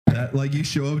That, like, you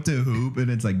show up to hoop and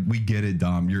it's like, we get it,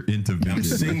 Dom. You're into vintage. I'm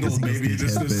single, baby.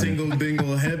 Just a single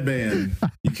dingle headband.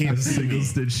 You can't see single me.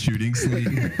 stitch shooting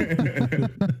sleeve.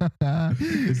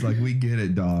 It's like, we get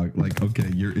it, dog. Like, okay,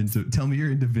 tell me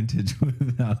you're into vintage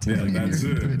without telling me. That's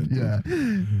you're into it. vintage.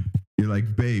 Yeah. You're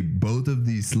like, babe, both of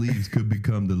these sleeves could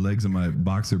become the legs of my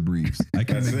boxer briefs. I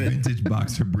can That's make it. vintage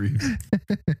boxer briefs.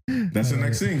 That's the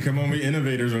next thing. Come on, we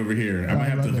innovators over here. I might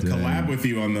have to collab with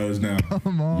you on those now.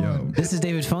 Come on. Yo. This is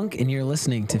David Funk, and you're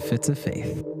listening to Fits of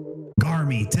Faith.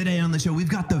 Garmy, today on the show, we've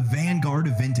got the Vanguard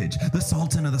of Vintage, the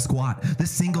Sultan of the Squat, the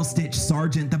Single Stitch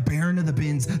Sergeant, the Baron of the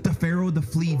Bins, the Pharaoh of the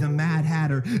Flea, the Mad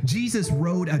Hatter. Jesus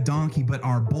rode a donkey, but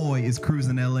our boy is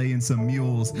cruising LA in some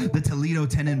mules. The Toledo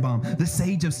Tenenbaum, the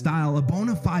Sage of Style, a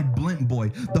bona fide blimp boy,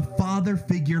 the father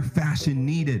figure fashion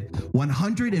needed.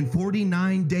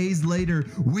 149 days later,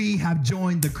 we have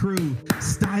joined the crew.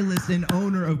 Stylist and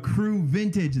owner of Crew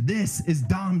Vintage. This is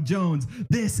Dom Jones.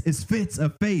 This is Fits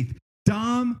of Faith.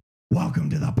 Dom, welcome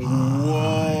to the pod.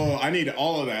 Whoa, I need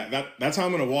all of that. That's how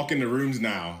I'm going to walk into rooms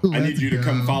now. I need you to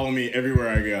come follow me everywhere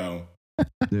I go.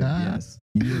 Dude, yes.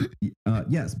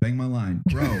 Yes, bang my line.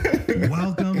 Bro,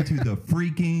 welcome to the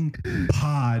freaking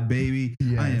pod, baby.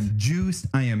 Yes. I am juiced.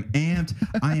 I am amped.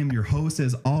 I am your host,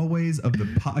 as always, of the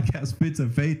podcast Fits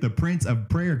of Faith, the Prince of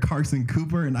Prayer, Carson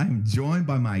Cooper, and I am joined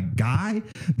by my guy,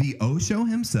 the Osho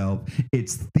himself.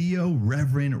 It's Theo,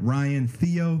 Reverend Ryan.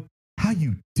 Theo, how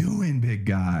you doing, big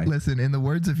guy? Listen, in the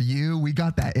words of you, we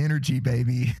got that energy,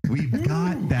 baby. We've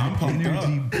got that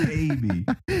energy, baby.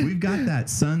 We've got that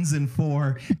Sons and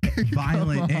Four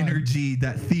violent energy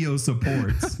that Theo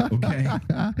supports. Okay.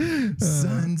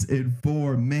 Sons and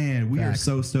Four, man, we are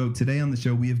so stoked. Today on the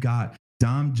show, we have got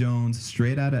Dom Jones,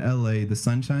 straight out of LA, the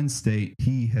Sunshine State.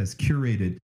 He has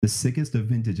curated the sickest of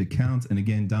vintage accounts. And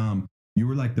again, Dom, you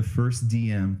were like the first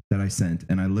DM that I sent,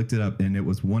 and I looked it up, and it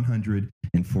was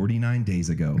 149 days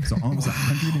ago. So almost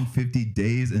 150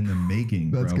 days in the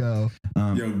making, bro. Let's go. Yo,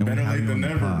 and we better have late you than on the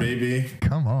never, pod. baby.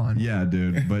 Come on. Yeah,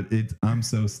 dude. But I'm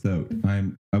so stoked.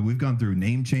 We've gone through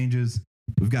name changes.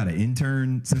 We've got an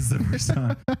intern since the first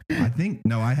time.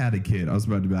 I had a kid. I was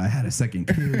about to be. I had a second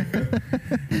kid.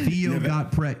 Theo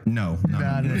got No,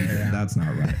 that's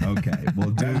not right. Okay,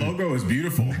 well, That dude. logo is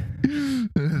beautiful.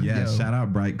 Yeah, Yo. shout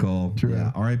out Bright Call. True.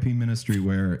 Yeah, RIP Ministry.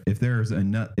 Where if there's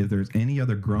any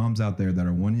other Groms out there that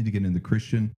are wanting to get in the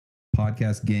Christian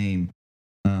podcast game,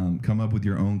 come up with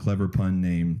your own clever pun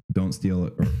name. Don't steal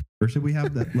it, or should we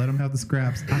have that? Let them have the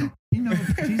scraps.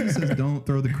 Jesus says don't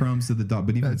throw the crumbs to the dog,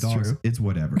 but even That's the dogs, true. it's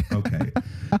whatever. Okay.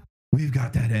 We've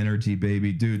got that energy,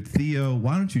 baby. Dude, Theo,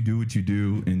 why don't you do what you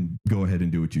do and go ahead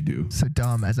and do what you do? So,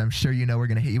 Dom, as I'm sure you know, we're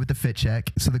going to hit you with the fit check.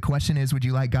 So the question is, would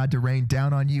you like God to rain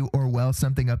down on you or well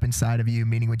something up inside of you?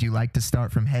 Meaning, would you like to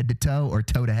start from head to toe or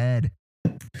toe to head?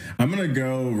 I'm gonna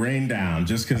go rain down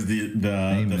just because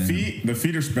the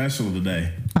feet are special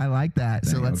today. I like that.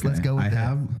 So let's go with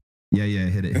that. Yeah,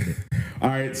 hit it. All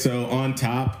right, so on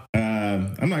top,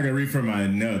 I'm not gonna read from my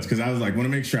notes because I was like, want to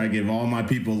make sure I give all my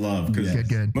people love because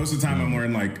Good. most of the time I'm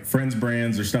wearing like friends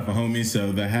brands or stuff of homies.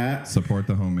 So the hat Support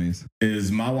the homies.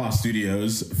 is Mawa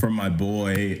Studios from my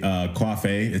boy Coife.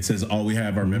 It says all we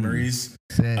have are memories.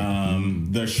 Sick.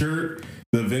 The shirt,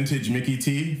 the vintage Mickey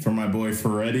tee from my boy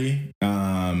Ferretti.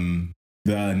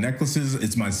 The necklaces,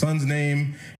 it's my son's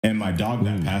name and my dog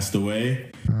that passed away.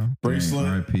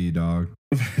 Bracelet. RIP, dog.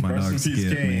 My Rest dog in peace,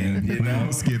 Skip, Kane, man. you know? I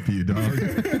don't skip you, dog.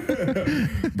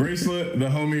 Bracelet, the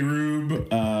homie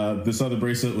Rube. This other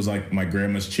bracelet was like my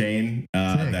grandma's chain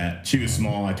that she was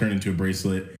small. I turned into a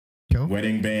bracelet. Cool.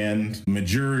 Wedding band,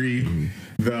 Majuri,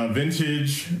 the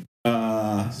vintage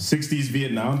 60s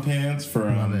Vietnam pants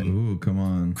from Ooh, come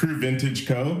on. Crew Vintage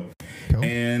Co. Cool.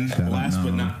 And last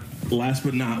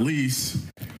but not least,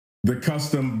 the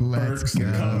custom Let's Berks, the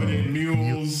go. Covenant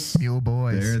Mules. Mule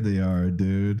boys. There they are,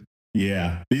 dude.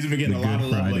 Yeah, these have been getting The a lot Good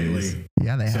of love Fridays. lately.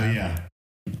 Yeah, they So have. yeah.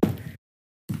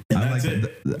 And I that's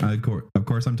like it. of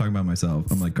course, I'm talking about myself.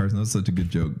 I'm like, Carson, that's such a good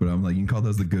joke, but I'm like, you can call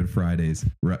those the Good Fridays.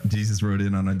 Jesus rode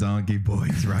in on a donkey,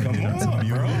 boys riding in on some Come on,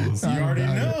 bro. mules. You already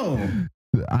know.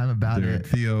 I'm about Dude, it.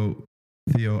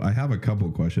 Theo, I have a couple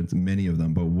of questions, many of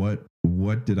them, but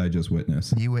what did I just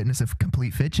witness? You witness a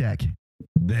complete fit check.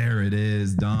 There it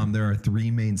is, Dom. There are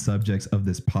three main subjects of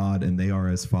this pod, and they are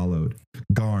as followed: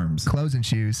 Garms, Clothes and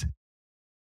shoes.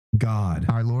 God,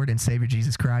 Our Lord and Savior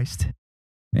Jesus Christ.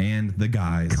 and the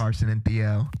guys, Carson and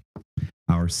Theo.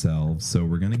 ourselves. So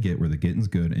we're gonna get where the getting's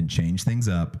good and change things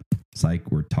up. It's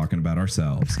like we're talking about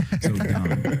ourselves. So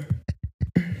Dom,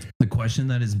 the question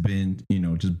that has been,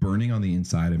 just burning on the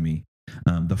inside of me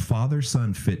The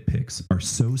father-son fit pics are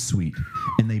so sweet,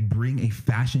 and they bring a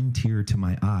fashion tear to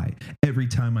my eye every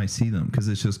time I see them because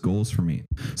it's just goals for me.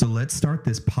 So let's start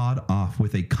this pod off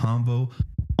with a convo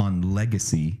on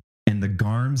legacy and the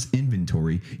Garms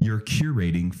inventory you're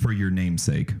curating for your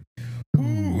namesake.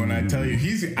 Ooh, when I tell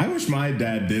you, I wish my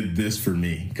dad did this for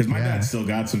me, because my dad still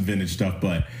got some vintage stuff,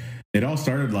 but it all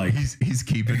started like he's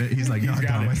keeping it. He's like, no, He's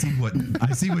got Dom, it.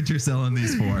 I see what you're selling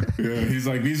these for. Yeah, he's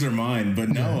like, these are mine. But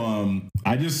no,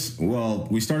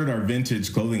 we started our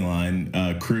vintage clothing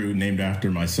line crew named after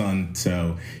my son.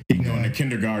 So he can go into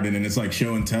kindergarten, and it's like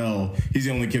show and tell. He's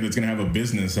the only kid that's going to have a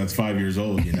business that's 5 years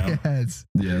old, you know?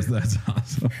 Yes, that's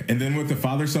awesome. And then with the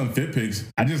father-son fit pigs,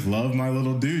 I just love my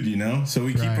little dude, you know? So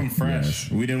we keep him fresh.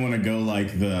 Yes. We didn't want to go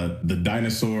like the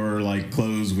dinosaur like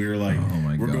clothes. We were like,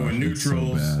 we're going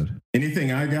neutrals. It's so bad.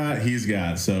 Anything I got, he's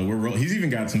got. So he's even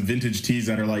got some vintage tees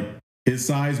that are like his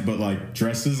size, but like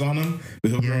dresses on them that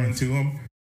he'll grow into them.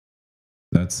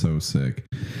 That's so sick.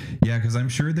 Yeah, because I'm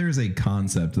sure there's a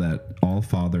concept that all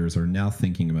fathers are now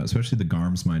thinking about, especially the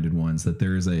Garms-minded ones, that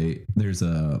there's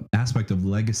a aspect of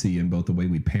legacy in both the way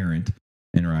we parent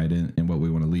and and what we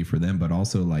want to leave for them, but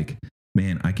also like,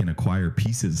 man, I can acquire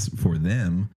pieces for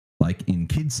them like in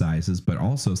kid sizes, but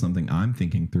also something I'm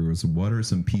thinking through is what are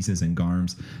some pieces in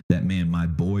Garms that, man, my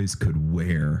boys could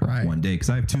wear one day?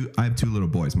 Because I have two little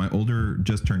boys. My older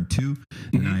just turned 2,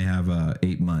 and I have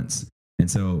 8 months. And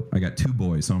so I got 2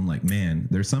 boys. So I'm like, man,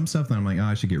 there's some stuff that I'm like,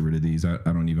 I should get rid of these. I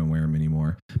don't even wear them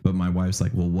anymore. But my wife's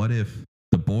like, well, what if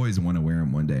the boys want to wear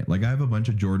them one day? Like I have a bunch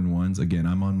of Jordan 1s. Again,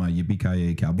 I'm on my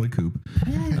Yippee-Ki-Yay Cowboy Coupe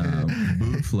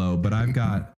boot flow, but I've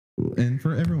got, and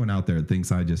for everyone out there that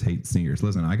thinks I just hate sneakers,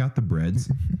 listen, I got the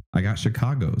Breads, I got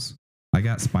Chicago's, I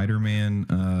got Spider-Man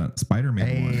ones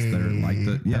that are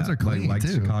like those are clean like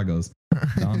too. Chicago's.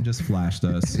 Dom just flashed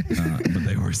us, but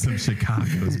they were some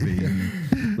Chicago's, baby.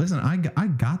 Listen, I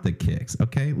got the kicks,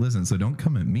 okay? Listen, so don't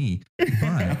come at me. But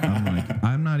I'm like,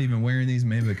 I'm not even wearing these.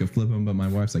 Maybe I could flip them. But my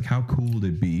wife's like, how cool would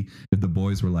it be if the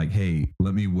boys were like, hey,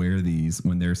 let me wear these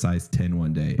when they're size 10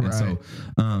 one day? And so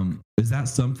is that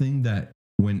something that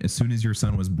as soon as your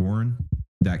son was born,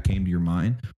 that came to your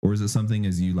mind? Or is it something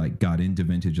as you like got into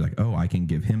vintage, like, oh, I can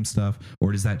give him stuff?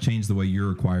 Or does that change the way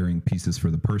you're acquiring pieces for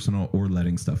the personal or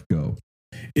letting stuff go?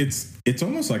 It's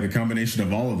almost like a combination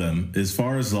of all of them. As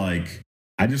far as like,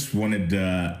 I just wanted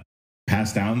to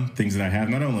pass down things that I have,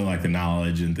 not only like the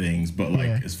knowledge and things, but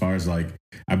like as far as like,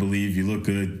 I believe you look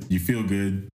good, you feel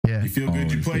good. You feel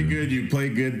good, you play good, you play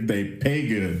good, they pay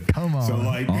good. Come on. So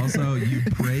like, also you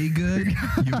pray good,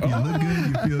 you look good,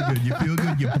 you feel good, you feel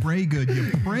good, you pray good,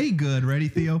 you pray good. Ready,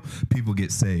 Theo? People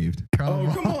get saved. Come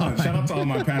on. Shout out to all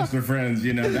my pastor friends.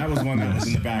 You know, that was one that was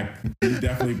in the back. You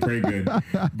definitely pray good.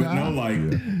 But no,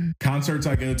 like concerts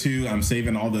I go to, I'm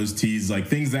saving all those tees, like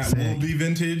things that will be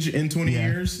vintage in 20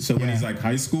 years. So when he's like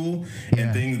high school,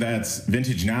 and things that's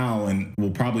vintage now and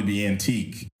will probably be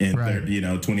antique in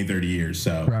 20, 30 years.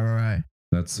 So Right.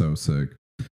 That's so sick.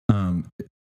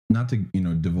 Not to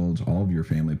divulge all of your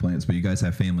family plans, but you guys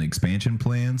have family expansion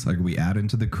plans? Like, are we adding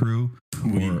to the crew?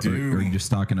 We do. Or are you just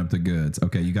stocking up the goods?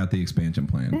 Okay, you got the expansion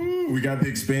plan. We got the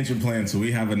expansion plan. So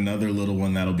we have another little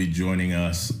one that'll be joining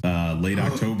us late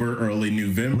October, early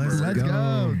November. Let's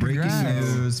go. Breaking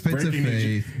news. Fits of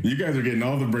faith. You guys are getting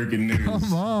all the breaking news.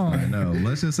 Come on. I know.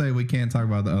 Let's just say we can't talk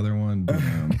about the other one. But,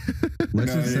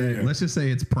 let's just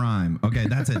say it's Prime. Okay,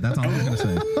 that's it. That's all I'm gonna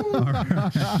say. All right.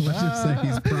 Let's just say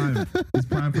he's Prime. He's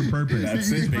Prime for purpose. That's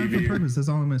he's it, Prime baby. for purpose. That's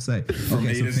all I'm gonna say.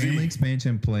 Okay, so family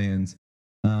expansion plans.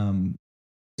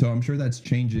 So I'm sure that's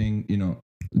changing.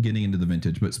 Getting into the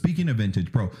vintage. But speaking of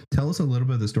vintage, bro, tell us a little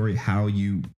bit of the story, how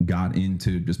you got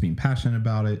into just being passionate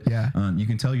about it. Yeah. You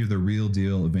can tell you're the real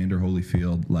deal, Evander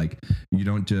Holyfield. Like, you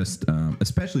don't just,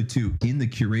 especially too, in the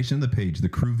curation of the page, the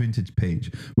Crew Vintage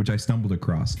page, which I stumbled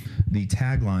across, the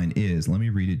tagline is, let me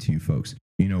read it to you folks.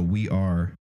 We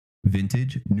are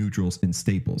vintage, neutrals, and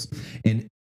staples. And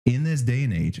in this day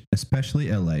and age, especially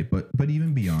LA, but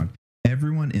even beyond,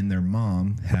 everyone and their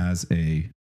mom has a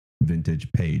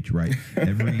vintage page, right?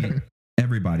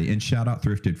 Everybody. And shout out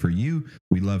Thrifted for You.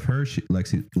 We love her.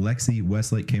 Lexi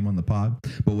Westlake came on the pod.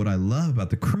 But what I love about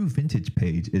the Crew Vintage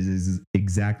page is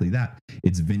exactly that.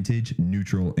 It's vintage,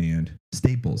 neutral, and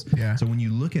staples. Yeah. So when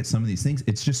you look at some of these things,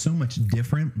 it's just so much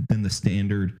different than the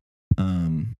standard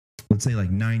let's say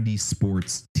like 90s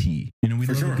sports tee. We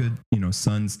love a good,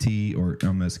 Suns tee, or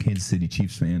I'm a Kansas City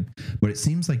Chiefs fan, but it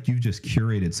seems like you've just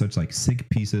curated such like sick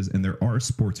pieces, and there are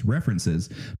sports references,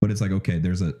 but it's like, okay,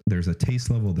 there's a taste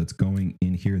level that's going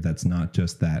in here that's not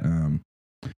just that,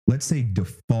 let's say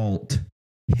default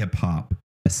hip hop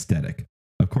aesthetic.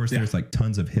 Of course, there's like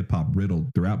tons of hip hop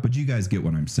riddled throughout, but you guys get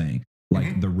what I'm saying.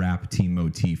 like the rap team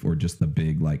motif or just the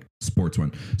big like sports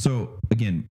one. So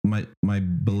again, my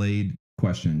delayed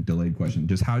question,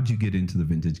 just how'd you get into the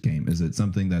vintage game? Is it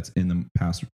something that's in the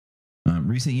past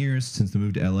recent years since the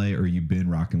move to LA, or you've been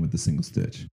rocking with the single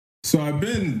stitch? So I've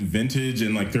been vintage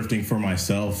and like thrifting for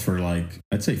myself for like,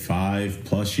 I'd say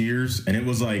 5+ years. And it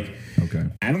was like, okay,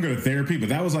 I don't go to therapy, but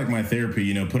that was like my therapy,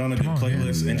 you know, put on a good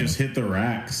playlist and just hit the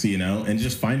racks, you know, and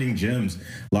just finding gems.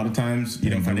 A lot of times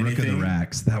you don't find anything. Look at the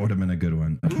racks. That would have been a good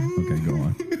one. Okay, go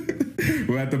on.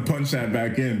 We'll have to punch that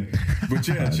back in. But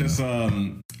yeah, it's just,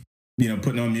 you know,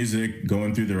 putting on music,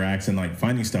 going through the racks and like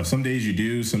finding stuff. Some days you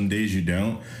do, some days you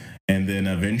don't. And then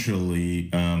eventually,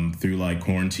 through like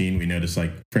quarantine, we noticed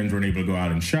like friends weren't able to go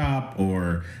out and shop,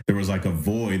 or there was like a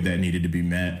void that needed to be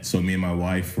met. So me and my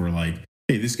wife were like,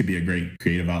 hey, this could be a great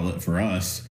creative outlet for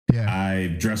us. Yeah. I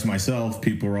dress myself.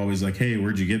 People were always like, hey,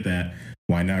 where'd you get that?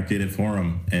 Why not get it for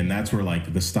them? And that's where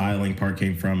like the styling part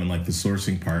came from, and like the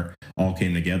sourcing part all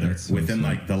came together within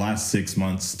like the last 6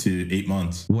 months to 8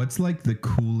 months. What's like the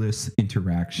coolest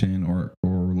interaction, or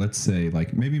let's say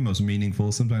like maybe most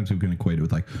meaningful? Sometimes we can equate it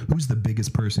with like, who's the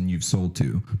biggest person you've sold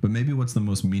to? But maybe what's the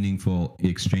most meaningful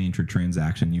exchange or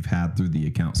transaction you've had through the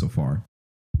account so far?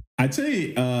 I'd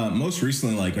say most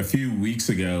recently, like a few weeks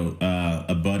ago,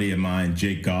 a buddy of mine,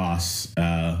 Jake Goss,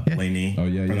 Laney,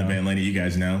 from the band Laney, you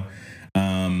guys know.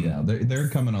 Yeah, they're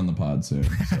coming on the pod soon.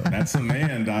 So. That's the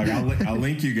man, dog. I'll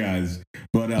link you guys.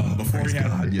 But before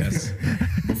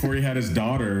he had his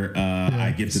daughter,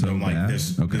 I gifted him like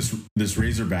this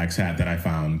Razorbacks hat that I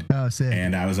found. Oh, sick.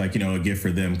 And I was like, you know, a gift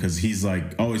for them, because he's like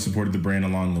always supported the brand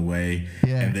along the way.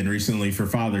 Yeah. And then recently for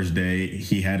Father's Day,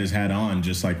 he had his hat on,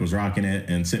 just like was rocking it,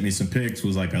 and sent me some pics.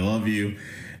 Was like, I love you.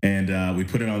 And we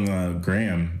put it on the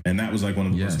gram, and that was like one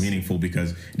of the most meaningful,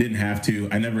 because it didn't have to.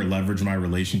 I never leveraged my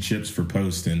relationships for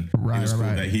post, and it was cool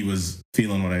that he was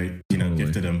feeling what I,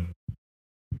 gifted him.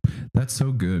 That's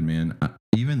so good, man.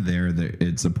 Even there,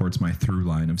 it supports my through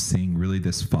line of seeing really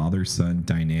this father-son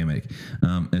dynamic.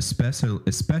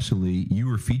 Especially, you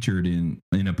were featured in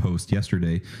a post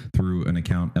yesterday through an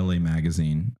account, LA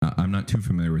Magazine. I'm not too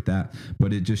familiar with that,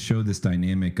 but it just showed this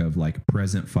dynamic of like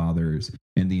present fathers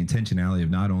and the intentionality of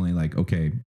not only like,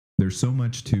 okay, there's so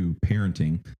much to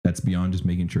parenting that's beyond just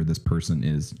making sure this person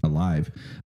is alive.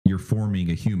 You're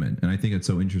forming a human. And I think it's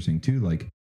so interesting too, like,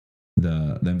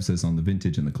 the emphasis on the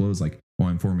vintage and the clothes, like, well,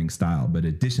 I'm forming style, but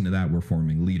in addition to that, we're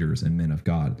forming leaders and men of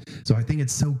God. So I think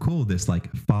it's so cool, this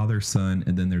like father son,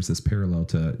 and then there's this parallel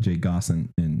to Jay Goss and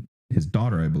his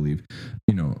daughter, I believe,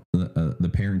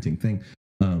 the parenting thing.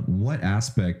 What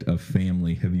aspect of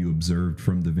family have you observed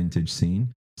from the vintage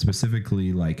scene?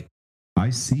 Specifically, like, I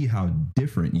see how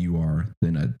different you are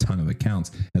than a ton of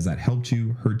accounts. Has that helped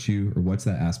you, hurt you, or what's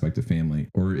that aspect of family?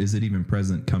 Or is it even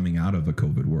present coming out of a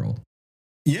COVID world?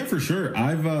 Yeah, for sure.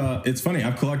 It's funny.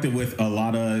 I've collected with a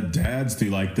lot of dads through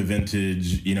like the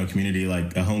vintage, community,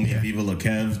 like a homie, Viva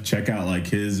Lekev. Check out like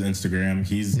his Instagram.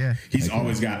 He's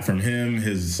always got, from him,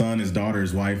 his son, his daughter,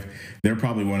 his wife. They're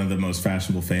probably one of the most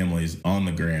fashionable families on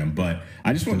the gram. But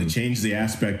I just wanted to change the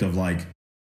aspect of like,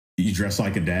 you dress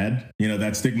like a dad.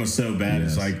 That stigma's so bad.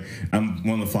 Yes. It's like, I'm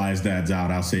one of the flyest dads out.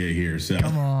 I'll say it here. So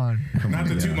come on. Not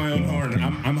to toot my own horn.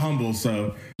 I'm humble.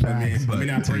 So let me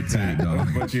not break that.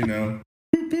 But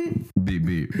beep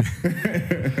beep.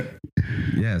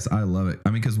 Yes, I love it. I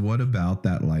mean, because what about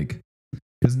that? Like,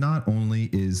 because not only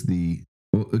is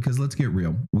because let's get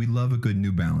real, we love a good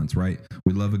New Balance, right?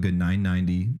 We love a good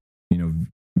 990,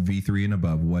 V3 and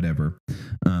above, whatever.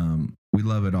 We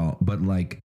love it all, but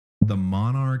like the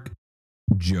Monarch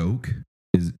joke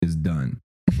is done.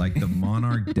 Like the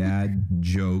Monarch dad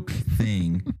joke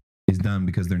thing is done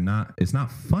because it's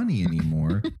not funny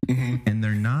anymore, and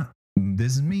they're not.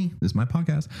 This is me. This is my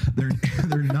podcast.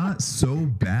 They're not so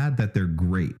bad that they're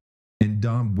great. And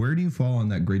Dom, where do you fall on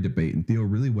that great debate? And Theo,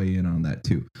 really weigh in on that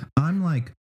too. I'm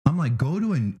like, go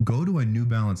to a New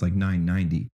Balance like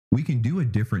 990. We can do a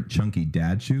different chunky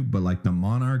dad shoe, but like the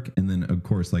Monarch, and then of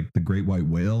course like the Great White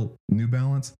Whale New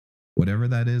Balance, whatever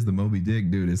that is, the Moby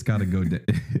Dick, dude, it's got to go.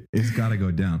 It's got to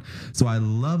go down. So I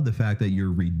love the fact that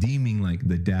you're redeeming like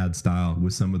the dad style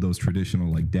with some of those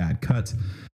traditional like dad cuts.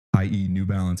 I.e. New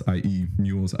Balance, i.e.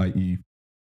 Mules, i.e.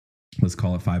 let's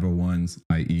call it 501s,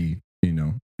 i.e.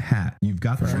 hat. You've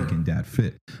got the freaking dad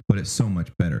fit, but it's so much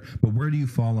better. But where do you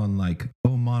fall on like,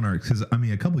 Monarchs? Because I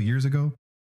mean, a couple years ago,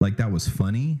 like that was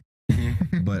funny,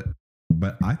 but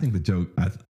I think the joke,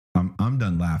 I'm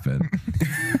done laughing.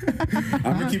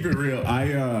 I'm gonna keep it real.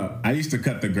 I used to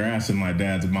cut the grass in my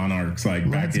dad's Monarchs,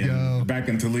 like back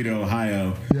in Toledo,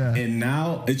 Ohio, and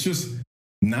now it's just.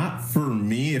 Not for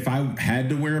me. If I had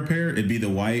to wear a pair, it'd be the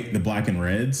white, the black, and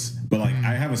reds. But like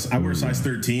I wear a size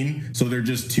 13, so they're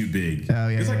just too big. Oh,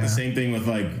 yeah, it's like yeah. the same thing with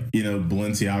like, you know,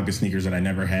 Balenciaga sneakers that I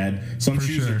never had. Some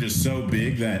shoes sure. are just so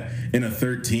big that in a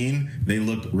 13 they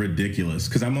look ridiculous.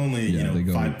 Because I'm only Yeah, they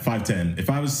go- 5'10". If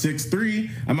I was 6'3",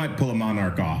 I might pull a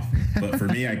Monarch off. But for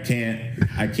me, I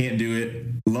can't do it.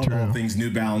 Love all things New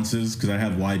Balances because I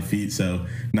have wide feet. So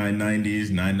 990s,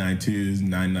 992s,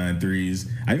 993s.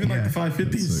 I even like the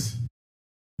 550s.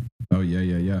 Oh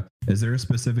yeah. Is there a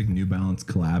specific New Balance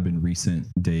collab in recent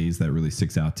days that really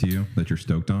sticks out to you that you're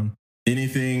stoked on?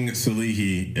 Anything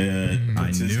Salihi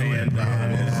puts his knew it, hand bro.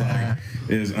 on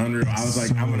is unreal. I was like,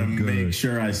 So I'm gonna good. make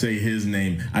sure I say his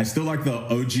name. I still like the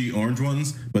OG orange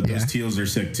ones, but those teals are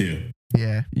sick too.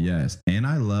 Yeah. Yes, and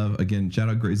I love, again, shout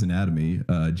out Grey's Anatomy.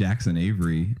 Jackson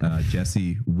Avery,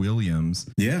 Jesse Williams,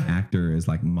 Yeah. actor, is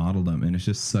like modeled them, and it's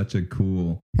just such a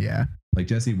cool. Yeah. Like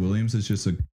Jesse Williams is just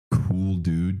a cool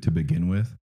dude to begin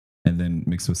with, and then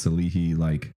mixed with Salihi,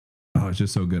 like, oh, it's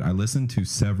just so good. I listened to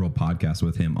several podcasts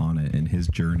with him on it, and his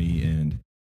journey and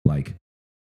like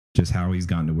just how he's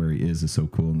gotten to where he is so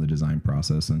cool in the design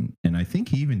process, and I think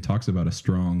he even talks about a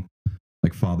strong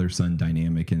like father-son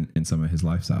dynamic in some of his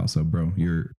lifestyle. So bro,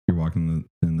 you're walking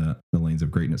in the lanes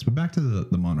of greatness. But back to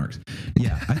the Monarchs.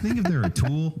 Yeah, I think if they're a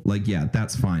tool, like, yeah,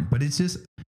 that's fine. But it's just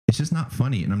not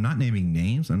funny. And I'm not naming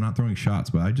names, I'm not throwing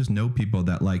shots, but I just know people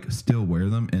that like still wear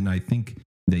them, and I think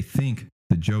they think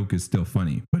the joke is still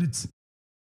funny, but it's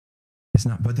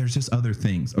not. But there's just other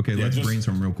things. Okay, Yeah, let's just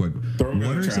brainstorm real quick. throw 'em in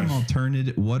What the are some trash.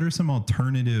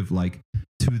 alternative like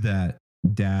to that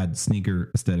dad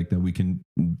sneaker aesthetic that we can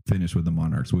finish with the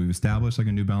Monarchs? We've established like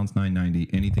a New Balance 990.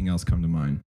 Anything else come to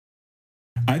mind?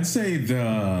 I'd say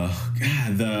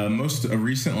the most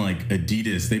recent, like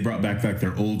Adidas, they brought back like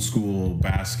their old school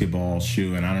basketball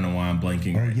shoe, and I don't know why I'm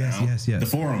blanking right now. yes. The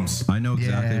Forums. I know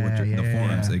exactly the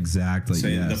forums. Yeah. Exactly. So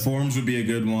yes. the Forums would be a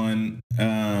good one.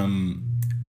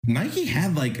 Nike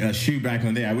had like a shoe back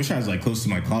in the day. I wish I was like close to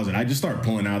my closet. I just start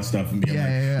pulling out stuff and being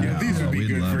Yeah. these would be we'd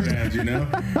good love for it. dads, you know?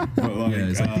 But like, Yeah,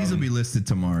 it's like these will be listed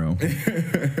tomorrow.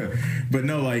 but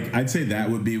no, like I'd say that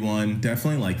would be one.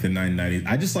 Definitely like the 990.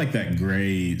 I just like that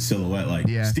gray silhouette. Like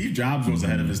Steve Jobs was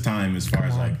ahead of his time as far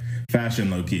as like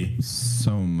fashion, low key.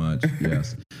 So much,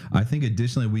 yes. I think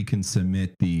additionally we can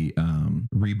submit the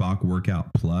Reebok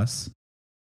Workout Plus.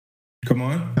 Come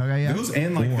on. Okay, yeah. Those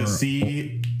and like Or-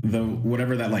 the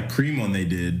whatever that like cream one they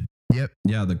did. Yep.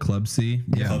 Yeah, the Club C.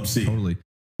 Yeah, Club C. Totally.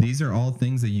 These are all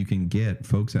things that you can get,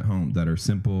 folks at home, that are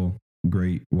simple,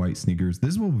 great white sneakers.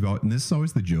 This is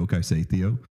always the joke I say,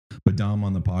 Theo. But Dom,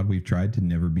 on the pod, we've tried to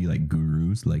never be like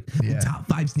gurus, like the top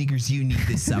 5 sneakers you need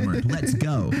this summer. Let's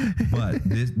go. But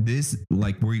this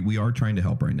like we are trying to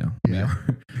help right now. Yeah.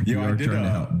 We are trying to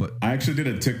help. But I actually did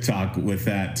a TikTok with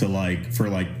that to like for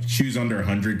like shoes under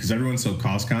 100 because everyone's so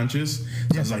cost conscious. So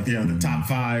I was like, the top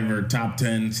 5 or top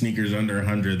 10 sneakers under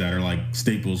 100 that are like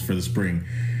staples for the spring.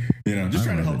 You know, just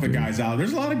trying to help the guys out.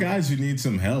 There's a lot of guys who need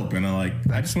some help, and I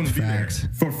just want to be there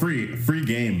for free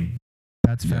game.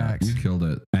 That's facts. You killed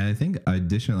it. And I think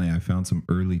additionally, I found some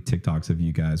early TikToks of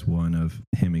you guys, one of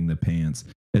hemming the pants.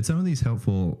 It's some of these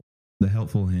helpful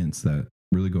hints that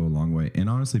really go a long way. And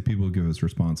honestly, people give us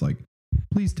response like,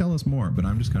 please tell us more. But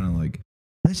I'm just kind of like,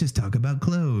 let's just talk about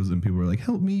clothes. And people are like,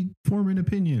 help me form an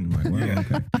opinion. I'm like, well,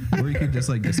 okay. Or you could just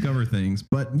like discover things.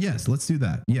 But yes, let's do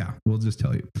that. Yeah, we'll just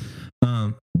tell you.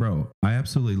 Bro, I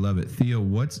absolutely love it. Theo,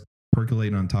 what's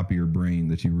percolating on top of your brain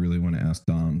that you really want to ask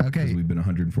Dom? Okay. Because we've been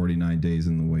 149 days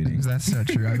in the waiting. That's so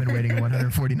true. I've been waiting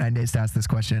 149 days to ask this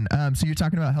question. So you're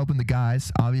talking about helping the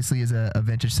guys, obviously as a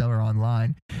vintage seller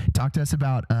online. Talk to us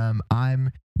about I'm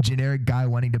generic guy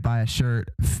wanting to buy a shirt.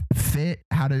 Fit,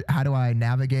 how do I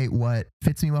navigate what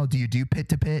fits me well? Do you do pit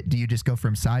to pit? Do you just go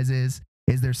from sizes?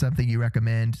 Is there something you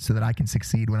recommend so that I can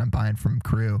succeed when I'm buying from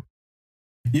Crew?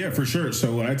 Yeah, for sure.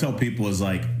 So what I tell people is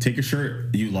like, take a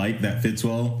shirt you like that fits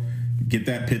well, get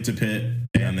that pit to pit,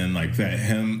 and then like that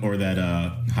hem or that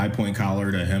high point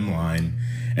collar to hem line.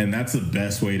 And that's the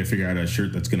best way to figure out a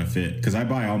shirt that's going to fit. Because I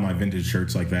buy all my vintage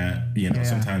shirts like that, you know,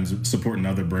 sometimes supporting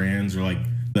other brands or like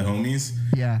the homies.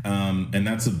 Yeah. And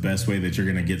that's the best way that you're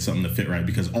going to get something to fit right,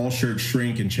 because all shirts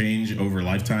shrink and change over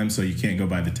lifetime. So you can't go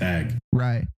by the tag.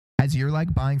 Right. As you're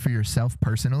like buying for yourself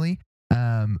personally,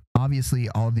 obviously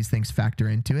all of these things factor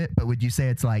into it, but would you say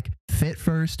it's like fit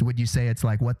first? Would you say it's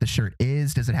like what the shirt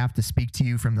is? Does it have to speak to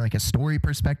you from like a story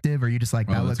perspective? Or are you just like,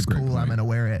 that looks cool, I'm going to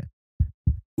wear it?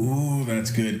 Ooh,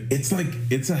 that's good. It's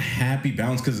a happy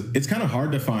balance because it's kind of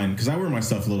hard to find because I wear my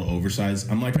stuff a little oversized.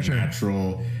 I'm like a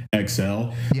natural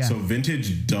XL. Yeah. So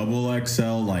vintage double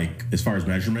XL, like as far as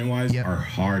measurement wise, Yep. are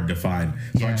hard to find.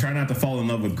 So I Yeah. try not to fall in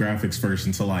love with graphics first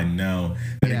until I know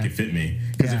that Yeah. it can fit me.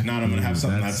 Because Yeah. if not, I'm gonna have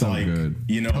something that's that's so like good.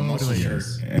 a muscle Totally. shirt,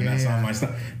 and that's Yeah. not my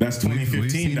stuff. That's We've 2015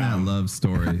 seen that now. love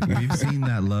story. We've seen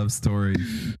that love story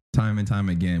time and time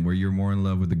again, where you're more in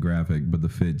love with the graphic, but the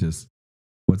fit just.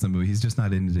 What's the movie? He's just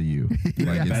not into you.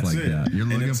 Like it's That's like it. that. You're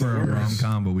And looking it's for the a rom worst.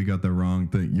 com, but we got the wrong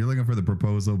thing. You're looking for the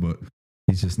proposal, but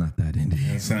he's just not that into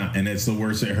you. It's not, and it's the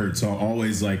worst. It hurts. So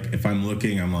always like if I'm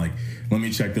looking, I'm like, let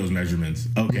me check those measurements.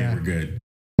 Okay, Yeah. we're good.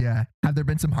 Yeah. Have there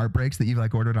been some heartbreaks that you've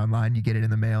like ordered online? You get it in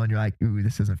the mail and you're like, ooh,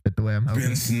 this doesn't fit the way I'm hoping.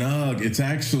 Been snug. It's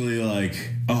actually like,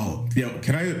 oh, yo,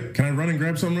 can I run and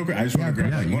grab some real quick? I just want to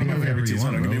grab yeah, like you one of can my do whatever favorite you tees.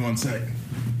 Hold want, on, give me bro. 1 sec.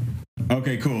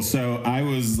 Okay, cool. So I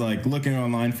was like looking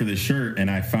online for this shirt and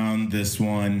I found this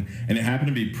one and it happened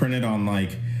to be printed on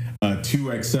like a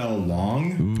 2XL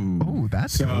long. Ooh. Oh,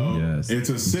 that's So cool. Yes. it's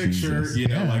a sick Jesus. shirt,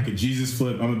 Yeah. like a Jesus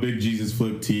flip. I'm a big Jesus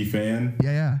flip tee fan.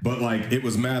 Yeah, yeah. But like it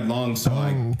was mad long, so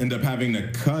I Oh. ended up having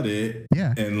to cut it.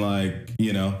 Yeah. And like,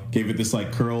 gave it this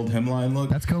like curled hemline look.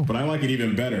 That's cool. But I like it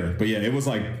even better. But yeah, it was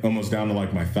like almost down to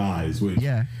like my thighs, which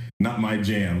Yeah. not my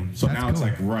jam. So That's now it's cool.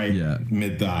 like right Yeah.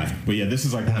 mid thigh. But yeah, this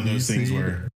is like one of Have you those things seen-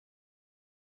 where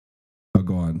Oh,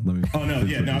 go on. Let me. oh no,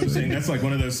 yeah, no, I was saying that's like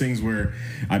one of those things where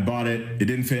I bought it, it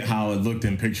didn't fit how it looked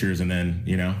in pictures, and then,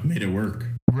 made it work.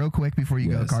 Real quick before you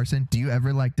go, Yes. Carson, do you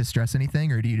ever like distress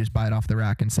anything or do you just buy it off the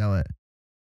rack and sell it?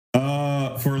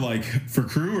 For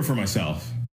crew or for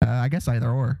myself? I guess either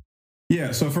or.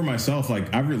 Yeah, so for myself,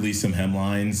 like I've released some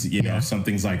hemlines, Yeah. if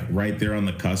something's like right there on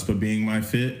the cusp of being my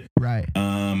fit. Right.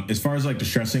 As far as like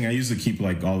distressing, I usually keep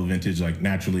like all the vintage like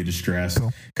naturally distressed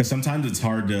Cool. because sometimes it's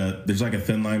hard to. There's like a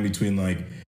thin line between like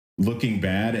looking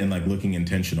bad and like looking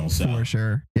intentional. So For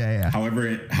sure. Yeah, yeah.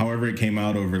 however it came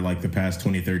out over like the past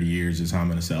 20, 30 years is how I'm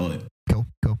gonna sell it. Cool,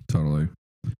 cool. Totally.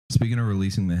 Speaking of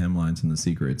releasing the hemlines and the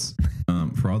secrets,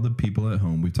 for all the people at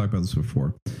home, we've talked about this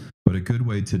before, but a good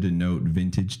way to denote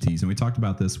vintage tees, and we talked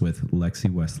about this with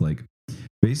Lexi Westlake.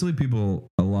 Basically, people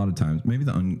a lot of times, maybe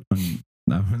the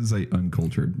I wouldn't say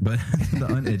uncultured, but the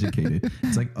uneducated.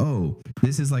 It's like, oh,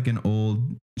 this is like an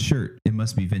old shirt. It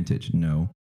must be vintage. No,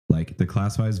 like the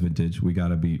classifies vintage. We got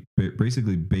to be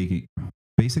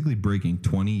basically breaking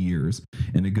 20 years,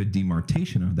 and a good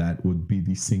demarcation of that would be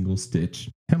the single stitch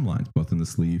hemlines, both in the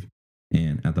sleeve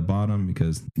and at the bottom,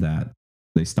 because that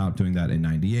they stopped doing that in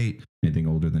 98. Anything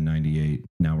older than 98,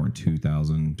 now we're in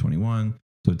 2021.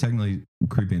 So technically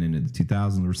creeping into the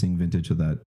 2000s, we're seeing vintage of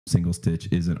that single stitch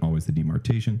isn't always the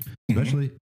demarcation,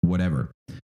 especially whatever.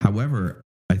 However,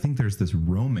 I think there's this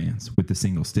romance with the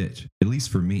single stitch, at least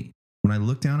for me. When I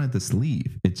look down at the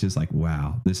sleeve, it's just like,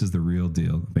 wow, this is the real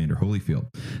deal, Vander Holyfield.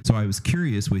 So I was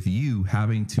curious with you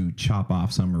having to chop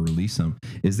off some or release some,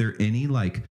 is there any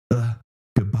like,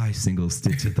 goodbye single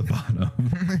stitch at the bottom?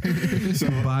 So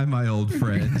goodbye, my old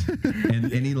friend.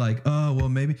 And any like, oh, well,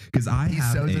 maybe, because He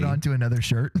sews it onto another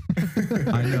shirt.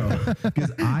 I know,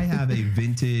 because I have a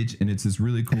vintage, and it's this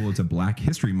really cool. It's a Black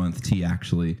History Month tee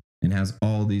actually, and has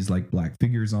all these like black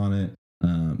figures on it.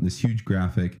 This huge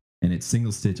graphic, and it's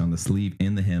single stitch on the sleeve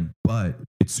and the hem, but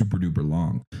it's super duper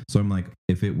long. So I'm like,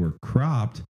 if it were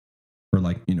cropped, or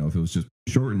like if it was just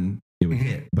shortened, it would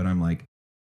hit. But I'm like,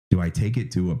 do I take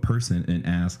it to a person and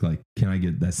ask like, can I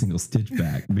get that single stitch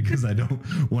back? Because I don't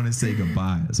want to say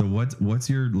goodbye. So what's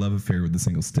your love affair with the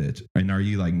single stitch? And are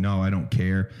you like, no, I don't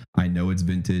care, I know it's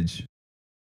vintage?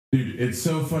 Dude, it's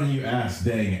so funny you asked.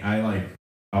 Dang,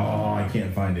 I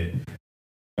can't find it.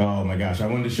 Oh my gosh, I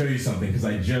wanted to show you something because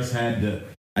I just had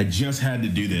to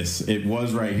do this. It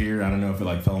was right here. I don't know if it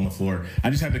like fell on the floor. I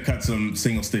just had to cut some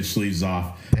single stitch sleeves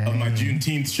off of my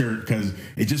Juneteenth shirt because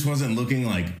it just wasn't looking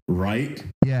like right.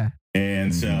 Yeah.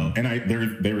 And so, and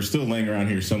they were still laying around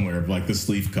here somewhere of like the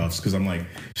sleeve cuffs because I'm like,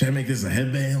 should I make this a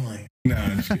headband? Like, no,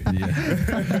 I'm just kidding. Yeah.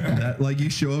 That, like you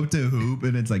show up to hoop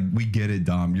and it's like, we get it,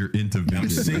 Dom. You're into I'm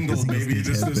vintage. single, Like, baby. stitch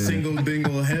Just a headband. single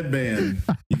dingle headband.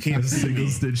 You can't A see single me.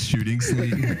 stitch shooting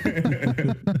sleeve.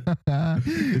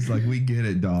 It's like, we get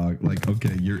it, dog. Like,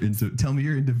 okay, tell me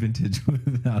you're into vintage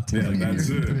without telling me that's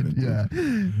you're it. into vintage.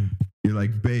 Yeah. You're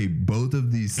like, babe, both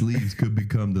of these sleeves could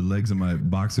become the legs of my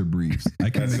boxer briefs.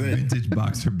 I can That's make it. vintage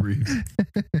boxer briefs.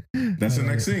 That's the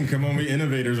next thing. Come on, we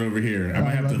innovators over here. I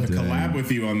might have to love it. collab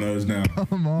with you on those now.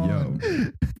 Come on.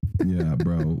 Yo. Yeah,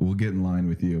 bro. We'll get in line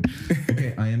with you.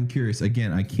 Okay, I am curious.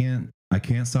 Again, I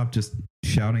can't stop just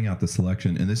shouting out the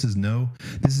selection. And this is no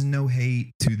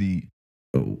hate to the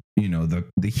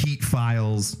the Heat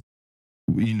Files,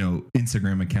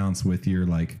 Instagram accounts with your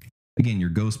like again, your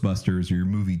Ghostbusters or your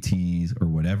movie tees or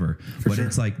whatever. But sure.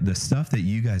 it's like the stuff that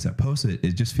you guys have posted,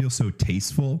 it just feels so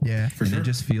tasteful. Yeah, For and sure. it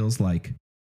just feels like,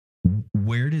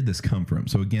 where did this come from?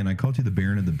 So again, I called you the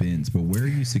Baron of the Bins, but where are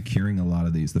you securing a lot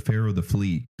of these? The Pharaoh of the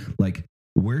Fleet, like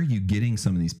where are you getting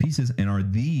some of these pieces? And are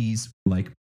these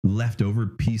like leftover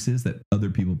pieces that other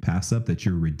people pass up that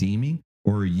you're redeeming?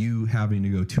 Or are you having to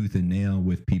go tooth and nail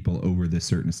with people over this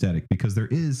certain aesthetic? Because there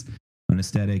is an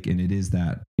aesthetic, and it is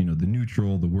that, you know, the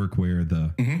neutral, the workwear,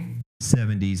 the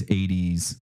 70s,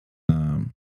 80s,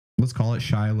 let's call it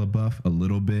Shia LaBeouf a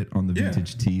little bit on the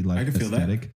vintage tee like I can feel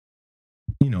aesthetic.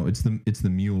 You know, it's the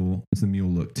mule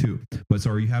look too. But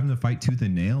so are you having to fight tooth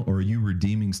and nail, or are you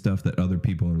redeeming stuff that other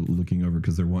people are looking over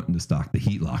because they're wanting to stock the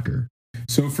Heat Locker?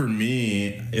 So for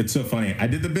me, it's so funny. I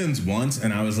did the bins once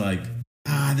and I was like,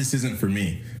 this isn't for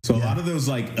me. So a lot of those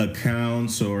like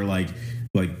accounts or like,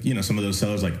 you know, some of those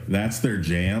sellers, like that's their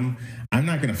jam. I'm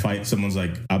not going to fight someone's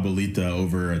like Abuelita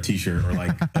over a t-shirt or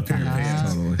like a pair of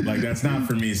pants. Totally. Like that's not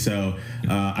for me. So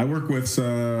I work with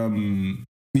some,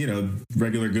 you know,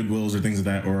 regular Goodwills or things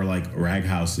like that, or like rag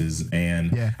houses.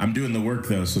 And I'm doing the work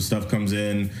though. So stuff comes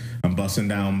in, I'm busting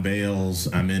down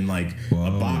bales. I'm in like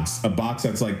a box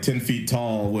that's like 10 feet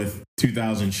tall with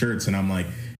 2,000 shirts. And I'm like,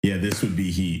 yeah, this would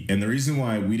be heat. And the reason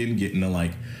why we didn't get into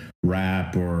like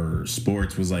rap or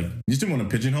sports was like, you just didn't want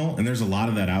to pigeonhole. And there's a lot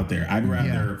of that out there. I'd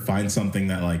rather find something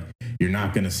that like, you're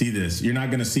not going to see this. You're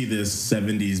not going to see this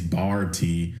 70s bar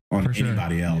tee on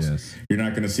anybody else. Yes. You're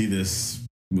not going to see this,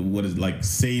 what is like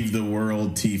Save the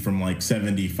World tee from like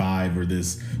 75 or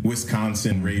this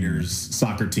Wisconsin Raiders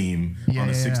soccer team on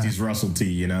a 60s Russell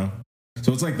tee, you know?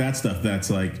 So it's like that stuff that's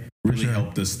like really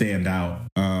helped us stand out.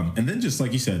 And then just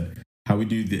like you said, how we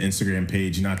do the Instagram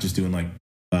page, not just doing like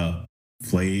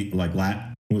flat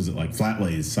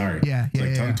lays. Sorry.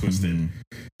 Tongue twisted.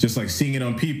 Just like seeing it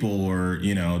on people, or,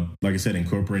 you know, like I said,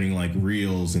 incorporating like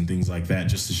reels and things like that,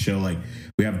 just to show like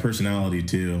we have a personality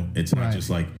too. It's not just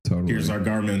like, here's our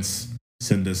garments,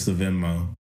 send us the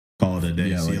Venmo, call it a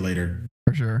day, see you later.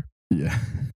 For sure. Yeah.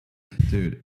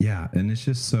 Dude. Yeah. And it's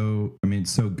just so, I mean,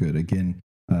 it's so good. Again,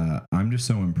 I'm just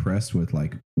so impressed with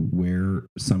like where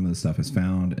some of the stuff is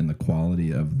found and the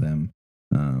quality of them.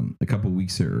 A couple of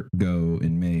weeks ago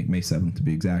in May 7th to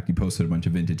be exact, you posted a bunch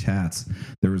of vintage hats.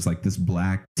 There was like this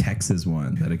black Texas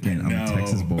one that, again, I'm a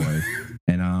Texas boy,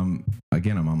 and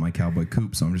again, I'm on my cowboy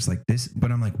coupe, so I'm just like this.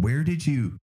 But I'm like, where did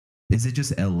you? Is it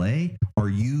just LA? Are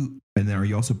you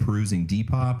also perusing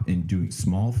Depop and doing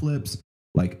small flips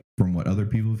like from what other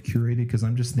people have curated? Because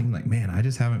I'm just thinking like, man, I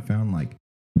just haven't found like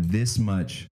this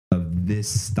much of this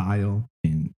style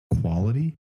and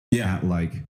quality at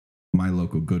like my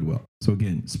local Goodwill. So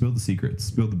again, spill the secrets,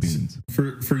 spill the beans.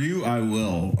 For you, I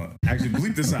will actually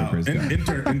bleep this out.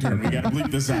 Intern, we got to bleep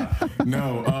this out.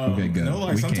 No, okay, good. No,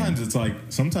 like sometimes it's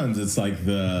like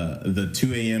the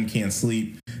 2 a.m. can't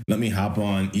sleep. Let me hop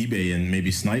on eBay and maybe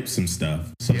snipe some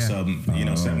stuff. So some, you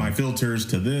know, set my filters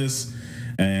to this.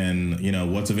 And, you know,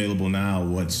 what's available now,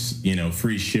 what's, you know,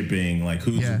 free shipping, like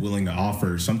who's willing to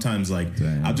offer. Sometimes like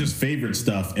I'll just favorite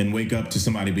stuff and wake up to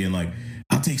somebody being like,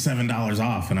 I'll take $7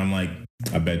 off. And I'm like,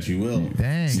 I bet you will.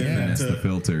 Dang, send that to the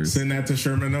filters. Send that to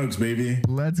Sherman Oaks, baby.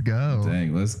 Let's go.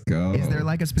 Dang, let's go. Is there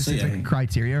like a specific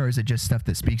criteria, or is it just stuff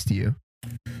that speaks to you?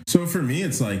 So for me,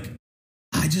 it's like,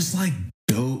 I just like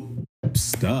dope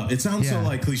stuff. It sounds so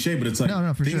like cliche, but it's like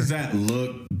things that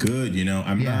look good, you know?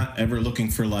 I'm not ever looking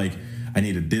for like, I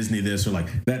need a Disney this, or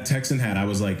like that Texan hat. I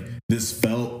was like, this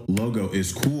felt logo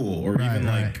is cool. Or even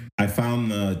like I found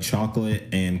the chocolate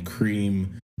and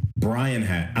cream Brian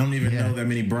hat. I don't even know that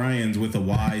many Brians with a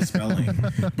Y spelling,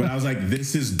 but I was like,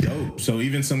 this is dope. So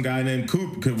even some guy named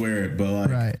Coop could wear it, but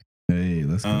like, hey,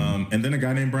 let's go. And then a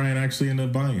guy named Brian actually ended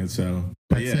up buying it. So,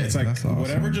 but it's like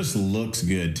whatever just looks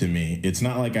good to me. It's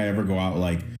not like I ever go out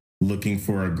like looking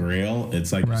for a grail.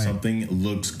 It's like something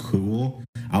looks cool.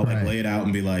 I'll like lay it out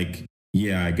and be like,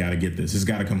 yeah, I gotta get this. It's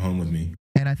gotta come home with me.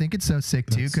 And I think it's so sick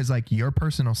too, because like your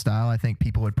personal style, I think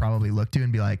people would probably look to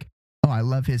and be like, oh, I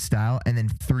love his style, and then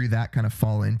through that kind of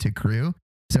fall into crew.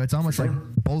 So it's almost like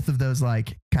both of those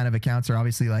like kind of accounts are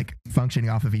obviously like functioning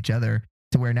off of each other,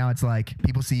 to where now it's like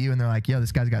people see you and they're like, yo,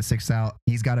 this guy's got sick style.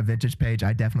 He's got a vintage page.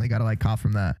 I definitely got to like cop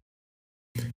from that.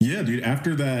 Yeah, dude.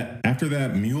 After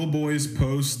that Mule Boys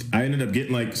post, I ended up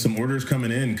getting like some orders coming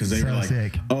in because they were like,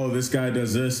 sick. Oh, this guy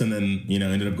does this. And then, you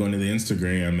know, ended up going to the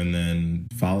Instagram and then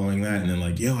following that. And then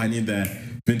like, yo, I need that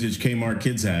vintage Kmart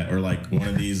kids hat, or like one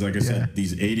of these, like I said,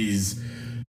 these 80s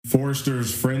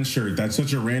Forrester's friend shirt. That's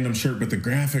such a random shirt, but the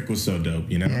graphic was so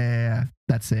dope, you know? Yeah.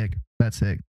 That's sick. That's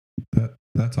sick.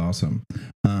 That's awesome.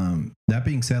 That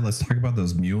being said, let's talk about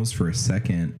those mules for a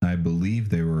second. I believe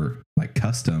they were like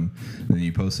custom. And then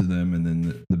you posted them, and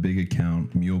then the big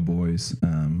account, Mule Boys.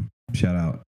 Shout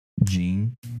out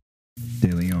Gene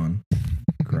De Leon.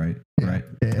 Right? Yeah, Right?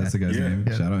 yeah, That's the guy's name.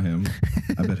 yeah. Shout out him.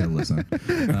 I bet he'll listen.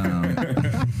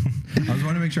 I was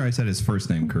wanting to make sure I said his first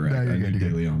name correct. No, you're I good, knew you're De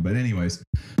good. Leon. But anyways,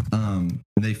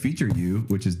 they feature you,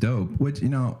 which is dope. Which,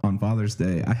 on Father's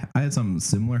Day, I had something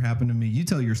similar happen to me. You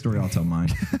tell your story, I'll tell mine.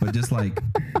 But just like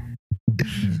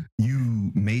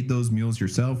you made those mules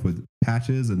yourself with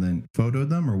patches and then photoed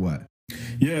them, or what?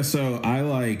 Yeah, so I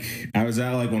was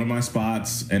at like one of my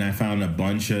spots and I found a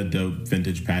bunch of dope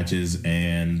vintage patches,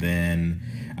 and then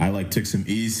I like took some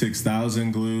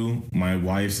E6000 glue, my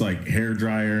wife's like hair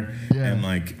dryer, Yeah. and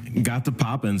like got the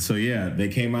popping. So yeah, they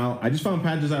came out. I just found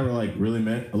patches that were like really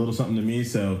meant a little something to me.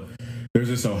 So there's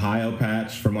this Ohio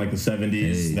patch from like the 70s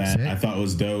Hey, that sick. I thought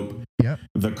was dope. Yep.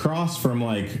 The cross from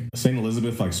like St.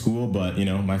 Elizabeth, like school, but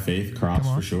my faith cross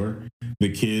Come on. for sure. The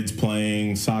kids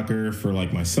playing soccer for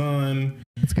like my son.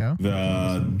 Let's go.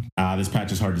 This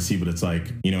patch is hard to see, but it's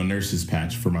like, nurse's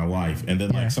patch for my wife. And then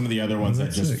Yeah. like some of the other ones that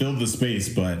that's just sick. filled the space,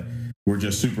 but were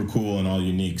just super cool and all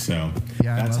unique. So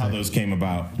Yeah, I that's love how it. those came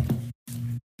about.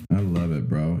 I love it,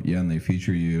 bro. Yeah, and they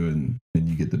feature you and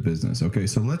you get the business. Okay,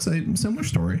 so let's say similar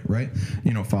story, right?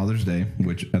 Father's Day,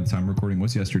 which at the time of recording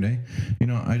was yesterday.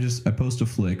 I post a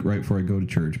flick right before I go to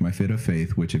church, my fit of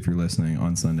faith, which if you're listening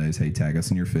on Sundays, hey, tag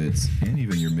us in your fits and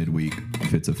even your midweek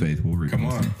fits of faith. We'll repost Come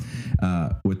on.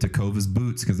 them. With Takova's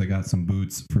boots, because I got some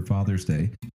boots for Father's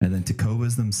Day. And then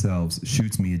Takova's themselves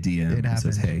shoots me a DM It and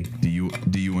says, hey, happened.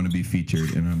 do you want to be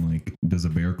featured? And I'm like, does a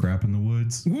bear crap in the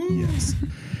woods? Yes.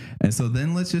 And so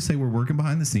then let's just say we're working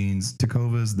behind the scenes.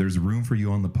 Takova's, there's room for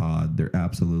you on the pod. There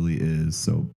absolutely is.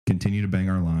 So continue to bang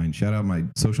our line. Shout out my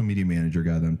social media manager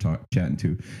guy that I'm chatting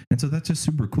to. And so that's just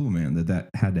super cool, man, that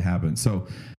had to happen. So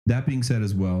that being said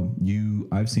as well,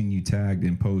 I've seen you tagged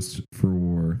in posts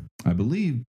for, I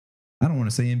believe, I don't want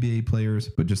to say NBA players,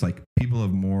 but just like people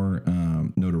of more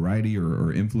notoriety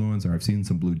or influence, or I've seen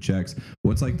some blue checks.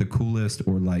 What's like the coolest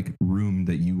or like room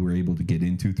that you were able to get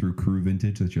into through Crew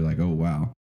Vintage that you're like, oh,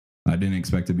 wow, I didn't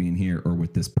expect to be in here or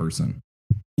with this person?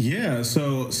 Yeah,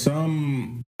 so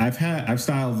I've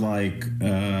styled like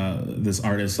this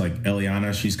artist like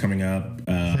Eliana, she's coming up,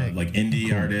 Sick. like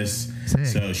indie artist. Sick.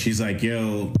 So she's like,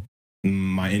 yo,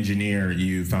 my engineer,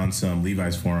 you found some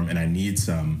Levi's for him and I need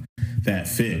some that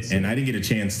fit. And I didn't get a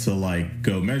chance to like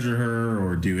go measure her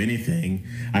or do anything.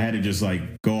 I had to just like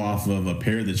go off of a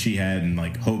pair that she had and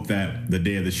like hope that the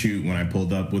day of the shoot when I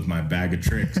pulled up with my bag of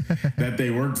tricks that they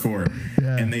worked for.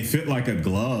 Yeah. And they fit like a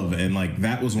glove. And like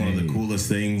that was one of the coolest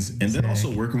things. And then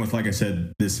also working with, like I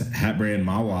said, this hat brand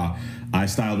Mawa, I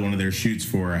styled one of their shoots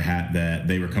for a hat that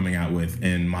they were coming out with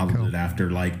and modeled it after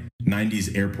like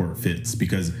 90s airport fits,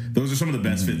 because those are some of the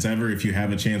best fits ever. If you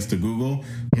have a chance to Google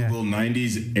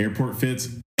 90s airport fits,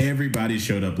 everybody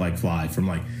showed up like fly, from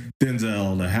like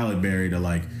Denzel to Halle Berry to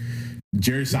like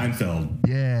Jerry Seinfeld.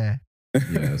 Yeah.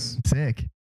 Yes. Sick.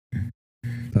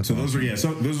 That's So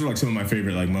awesome. those are like some of my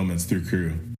favorite like moments through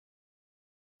Crew.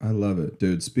 I love it,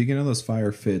 dude. Speaking of those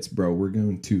fire fits, bro, we're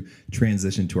going to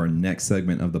transition to our next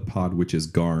segment of the pod, which is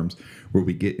GARMS, where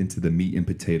we get into the meat and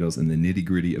potatoes and the nitty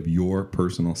gritty of your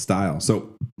personal style.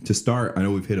 So to start, I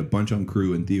know we've hit a bunch on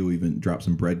Crew, and Theo even dropped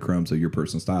some breadcrumbs of your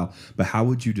personal style, but how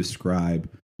would you describe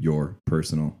your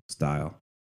personal style?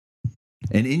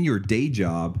 And in your day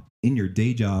job,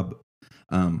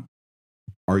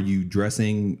 are you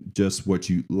dressing just what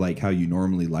you like, how you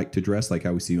normally like to dress, like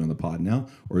how we see you on the pod now?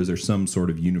 Or is there some sort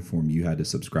of uniform you had to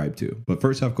subscribe to? But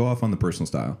first off, go off on the personal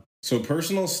style. So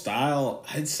personal style,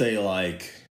 I'd say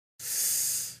like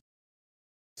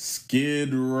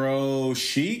Skid Row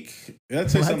chic.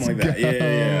 I'd say something like that.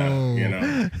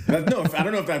 Yeah. I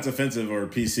don't know if that's offensive or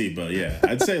PC, but yeah,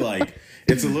 I'd say like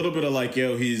it's a little bit of like,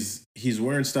 yo, he's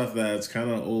wearing stuff that's kind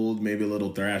of old, maybe a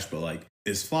little thrash, but like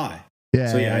it's fly.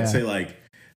 Yeah. So yeah, I'd say like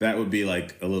that would be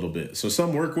like a little bit. So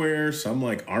some workwear, some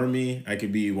like Army. I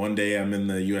could be one day I'm in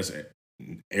the U.S.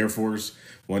 Air Force.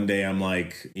 One day I'm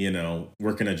like,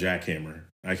 working a jackhammer.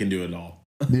 I can do it all.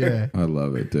 Yeah. I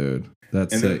love it, dude.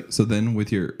 That's And sick. So then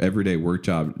with your everyday work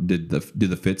job, do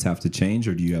the fits have to change,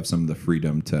 or do you have some of the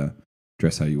freedom to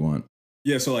dress how you want?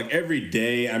 Yeah, so like every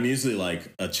day I'm usually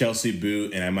like a Chelsea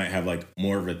boot, and I might have like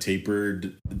more of a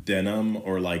tapered denim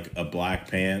or like a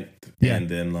black pant, Yeah. and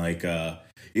then like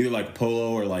either like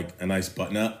polo or like a nice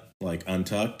button up, like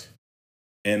untucked.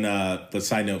 And the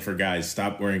side note for guys,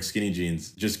 stop wearing skinny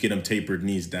jeans. Just get them tapered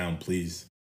knees down, please.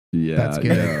 Yeah, That's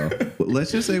good.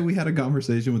 Let's just say we had a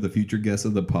conversation with a future guest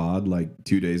of the pod like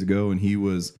 2 days ago, and he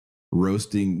was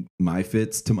roasting my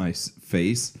fits to my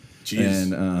face.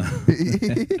 Jeez.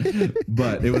 And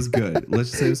but it was good.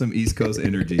 Let's say some East Coast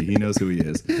energy. He knows who he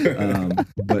is.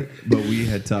 But we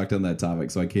had talked on that topic,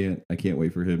 so I can't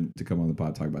wait for him to come on the pod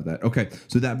and talk about that. Okay,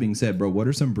 so that being said, bro, what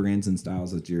are some brands and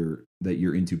styles that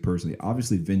you're into personally?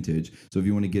 Obviously vintage. So if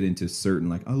you want to get into certain,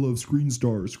 like, I love Screen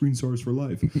Stars for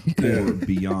life, or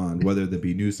beyond, whether that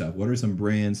be new stuff, what are some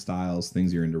brand styles,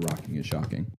 things you're into rocking and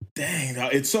shocking? Dang,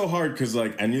 it's so hard because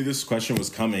like I knew this question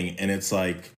was coming, and it's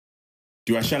like,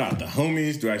 do I shout out the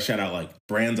homies? Do I shout out like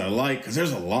brands I like? Because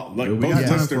there's a lot. Like We both got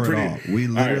time lists are for pretty. it all. We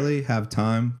literally have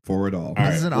time for it all.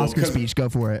 This is an Oscar speech. Go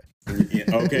for it. Yeah,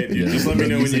 okay, dude, just let me The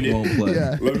know when you music need. won't play.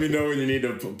 Yeah. Let me know when you need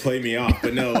to play me off.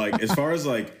 But no, like as far as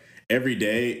like every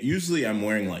day, usually I'm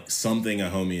wearing like something a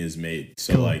homie has made.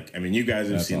 So Cool. like, I mean, you guys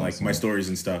have That's seen like awesome. my stories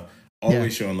and stuff.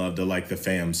 Always showing love to like the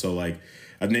fam. So like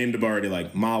I've named them already,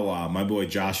 like Mawa, my boy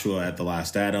Joshua at The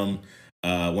Last Adam.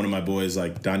 One of my boys,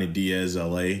 like Donnie Diaz,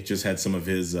 LA, just had some of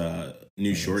his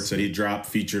new shorts that he dropped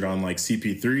featured on like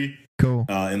CP3 Cool.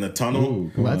 in the tunnel.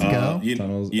 Ooh, come Let's on. go.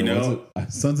 Tunnels, You or know,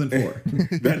 what's it? Sons and Four.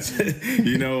 that's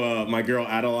my girl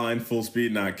Adeline, Full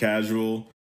Speed Not Casual,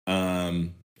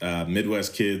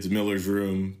 Midwest Kids, Miller's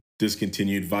Room,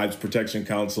 Discontinued, Vibes Protection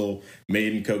Council,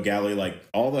 Maiden Co Gallery. Like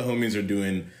all the homies are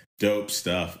doing dope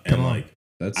stuff, and Come on. like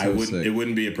That's so I wouldn't. sick. It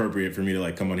wouldn't be appropriate for me to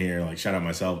like come on here and like shout out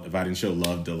myself if I didn't show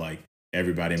love to like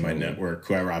everybody in my Totally. network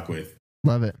who I rock with.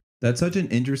 Love it. That's such an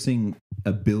interesting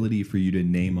ability for you to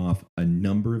name off a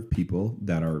number of people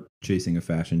that are chasing a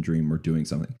fashion dream or doing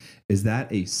something. Is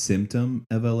that a symptom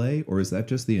of LA, or is that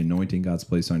just the anointing God's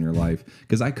placed on your life?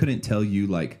 Because I couldn't tell you,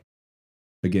 like,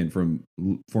 again, from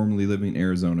formerly living in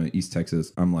Arizona, East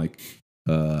Texas, I'm like,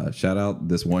 shout out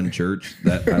this one church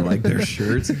that I like their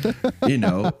shirts. You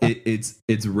know,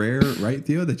 it's rare, right,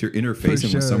 Theo, that you're interfacing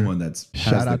sure. with someone that's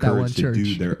Shout has the out that one courage to church.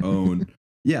 do their own.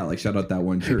 Yeah, like shout out that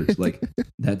one church, like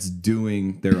that's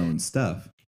doing their own stuff.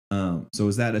 So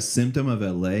is that a symptom of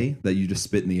LA that you just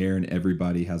spit in the air and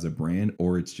everybody has a brand,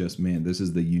 or it's just, man, this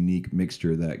is the unique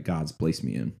mixture that God's placed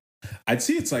me in? I'd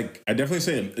see it's like I definitely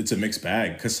say it's a mixed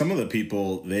bag because some of the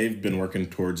people they've been working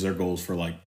towards their goals for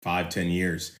like 5-10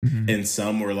 years, and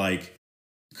some were like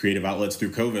creative outlets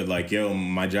through COVID. Like, yo,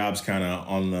 my job's kind of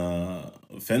on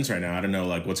the fence right now. I don't know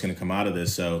like what's going to come out of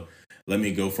this, so let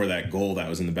me go for that goal that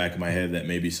was in the back of my head that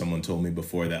maybe someone told me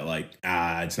before that like,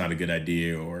 it's not a good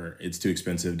idea or it's too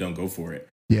expensive. Don't go for it.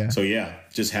 Yeah. So yeah,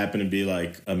 just happened to be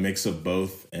like a mix of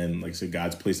both. And like I said,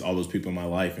 God's placed all those people in my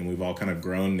life and we've all kind of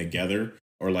grown together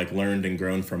or like learned and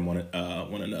grown from one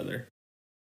another.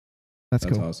 That's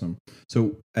cool. Awesome.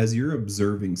 So as you're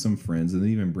observing some friends and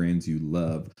even brands you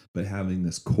love, but having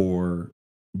this core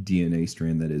DNA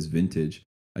strand that is vintage,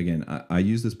 again, I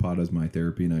use this pod as my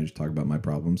therapy and I just talk about my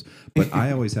problems, but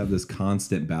I always have this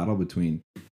constant battle between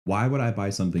why would I buy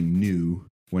something new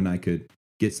when I could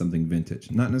get something vintage?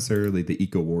 Not necessarily the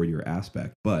eco warrior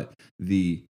aspect, but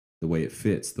the way it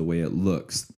fits, the way it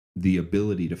looks, the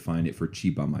ability to find it for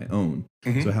cheap on my own.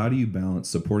 Mhm. So how do you balance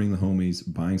supporting the homies,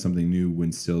 buying something new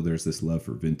when still there's this love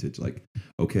for vintage? Like,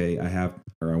 okay, I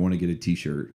want to get a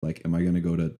t-shirt. Like, am I going to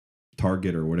go to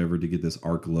Target or whatever to get this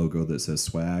ARC logo that says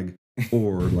swag?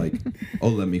 Or like, oh,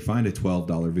 let me find a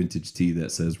 $12 vintage tee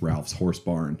that says Ralph's Horse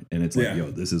Barn, and it's like, Yeah.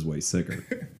 yo, this is way sicker.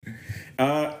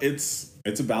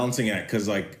 It's a balancing act because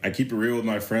like I keep it real with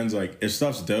my friends. Like if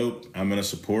stuff's dope, I'm gonna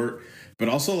support. But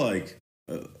also like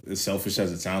as selfish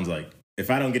as it sounds, like if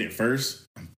I don't get it first,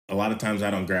 a lot of times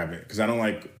I don't grab it because I don't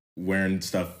like wearing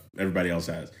stuff everybody else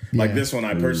has. Like Yeah. this one,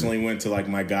 I personally went to like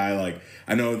my guy. Like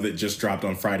I know that just dropped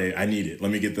on Friday. I need it.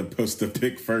 Let me get the post the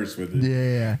pic first with it.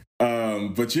 Yeah.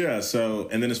 But yeah, so,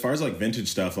 and then as far as like vintage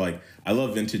stuff, like I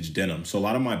love vintage denim. So a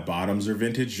lot of my bottoms are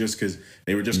vintage just because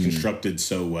they were just constructed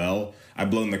so well. I've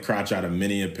blown the crotch out of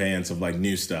many a pants of like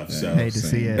new stuff. So Hate to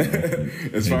see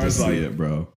it. as far as like, it,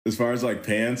 bro. as far as like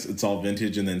pants, it's all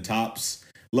vintage. And then tops,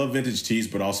 love vintage tees,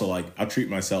 but also like I'll treat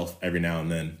myself every now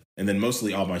and then. And then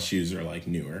mostly all my shoes are like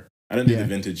newer. I don't do the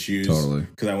vintage shoes Totally.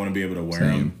 because I want to be able to wear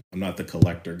Same. them. I'm not the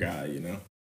collector guy, you know?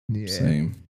 Yeah.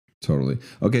 Same. Totally.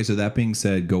 Okay, so that being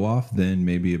said, go off then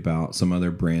maybe about some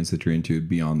other brands that you're into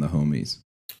beyond the homies.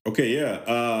 Okay, yeah.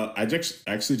 I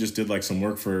actually just did like some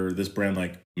work for this brand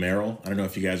like Merrell. I don't know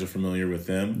if you guys are familiar with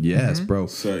them. Yes, bro.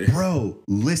 So Bro,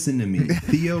 listen to me.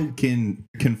 Theo can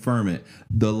confirm it.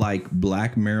 The like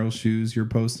black Merrell shoes you're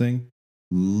posting,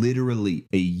 literally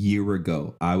a year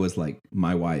ago, I was like,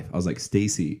 my wife, I was like,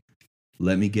 Stacy,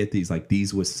 let me get these. Like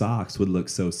these with socks would look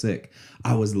so sick.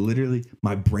 I was literally,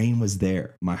 my brain was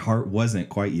there. My heart wasn't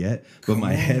quite yet, but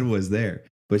my head was there.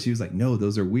 But she was like, no,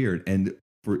 those are weird. And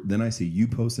then I see you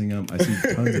posting them. I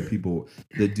see tons of people.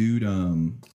 The dude,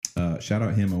 shout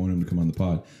out him. I want him to come on the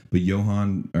pod. But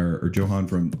Johan or Johan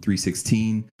from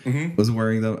 316 Mhm. was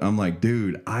wearing them. I'm like,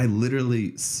 dude, I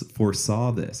literally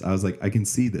foresaw this. I was like, I can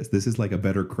see this. This is like a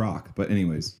better Croc. But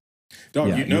anyways, Dog,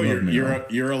 Yeah, you know you love Merrell.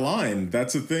 you're aligned.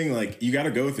 That's the thing. Like you got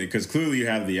to go with it because clearly you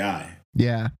have the eye.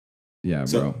 Yeah, yeah,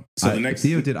 So- bro. so the next-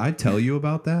 Theo, did I tell you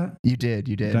about that? you did.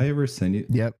 Did I ever send you?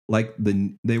 Yep. Like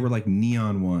they were like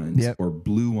neon ones Yep. or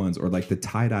blue ones or like the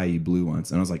tie-dye blue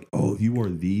ones. And I was like, oh, if you wore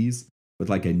these with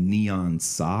like a neon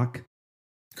sock.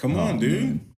 Come oh, on, dude.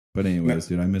 man. But anyways,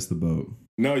 dude, I missed the boat.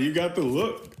 No, you got the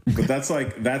look. But that's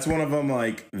one of them.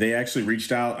 Like they actually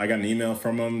reached out. I got an email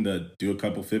from them to do a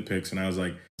couple fit pics, and I was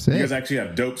like, Sick. you guys actually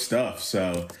have dope stuff.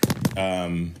 So,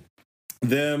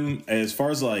 them as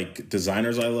far as like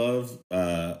designers, I love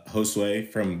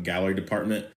Josue from Gallery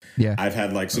Department. Yeah. I've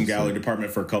had like some That's Gallery sick.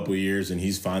 Department for a couple of years, and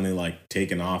he's finally like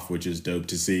taken off, which is dope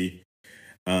to see.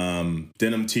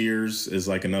 Denim Tears is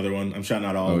like another one. I'm shouting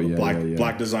out all Oh, the yeah.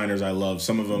 black designers I love.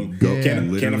 Some of them Yeah.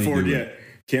 can't Literally afford do it. yet.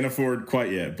 Can't afford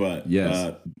quite yet, but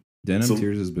Yes. Denim so-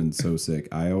 Tears has been so sick.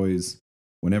 I always,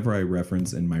 whenever I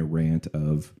reference in my rant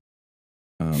of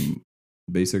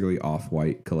basically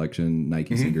Off-White collection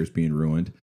Nike Mhm. sneakers being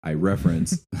ruined, I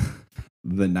reference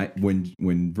the night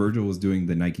when Virgil was doing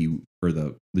the Nike or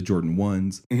the Jordan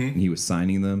 1s Mhm. and he was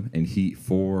signing them, and he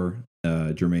for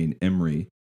Jermaine Emery,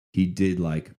 he did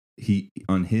like he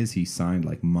signed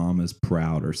like Mama's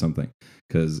Proud or something,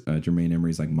 because Jermaine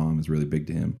Emery's like mom is really big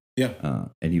to him. Yeah.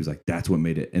 And he was like, that's what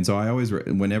made it. And so I always,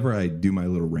 whenever I do my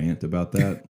little rant about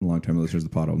that, long-time listeners of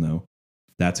the pod will know,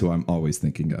 that's who I'm always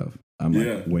thinking of. I'm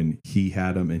Yeah. like, when he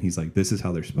had them and he's like, this is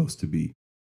how they're supposed to be.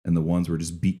 And the ones were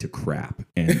just beat to crap.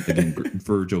 And again,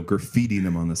 Virgil graffitiing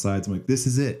them on the sides. I'm like, this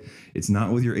is it. It's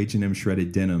not with your H&M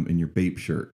shredded denim and your Bape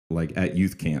shirt, like at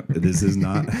youth camp. This is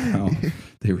not how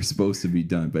they were supposed to be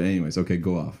done. But anyways, okay,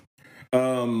 go off.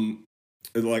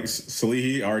 Like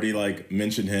Salihi already like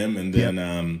mentioned him, and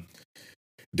then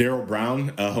Daryl Brown,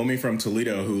 a homie from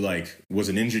Toledo who like was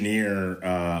an engineer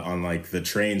on like the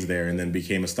trains there, and then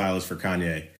became a stylist for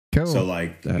Kanye. Cool. So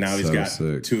like That's now he's so got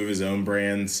sick. 2 of his own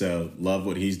brands. So love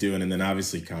what he's doing, and then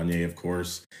obviously Kanye, of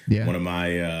course, yeah. one of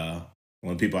my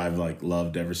one of the people I've like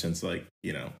loved ever since like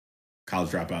college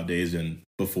dropout days and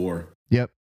before. Yep.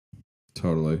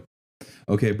 Totally.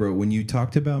 Okay, bro. When you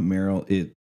talked about Merrell,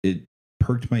 it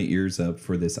perked my ears up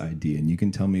for this idea, and you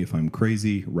can tell me if I'm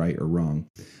crazy, right, or wrong.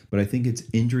 But I think it's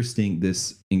interesting,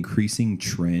 this increasing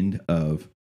trend of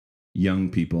young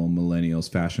people,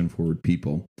 millennials, fashion-forward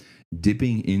people,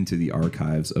 dipping into the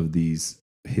archives of these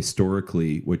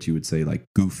historically, what you would say, like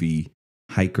goofy,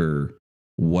 hiker,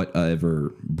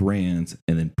 whatever brands,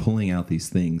 and then pulling out these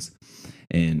things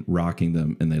and rocking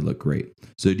them, and they look great.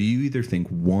 So do you either think,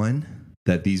 one,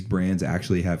 that these brands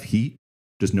actually have heat,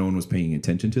 just no one was paying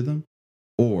attention to them,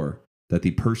 or that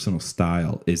the personal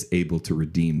style is able to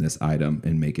redeem this item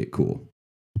and make it cool?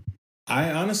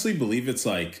 I honestly believe it's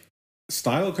like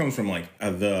style comes from like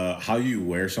the how you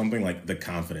wear something, like the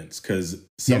confidence, because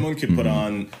someone could put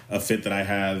on a fit that I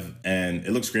have and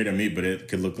it looks great on me, but it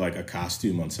could look like a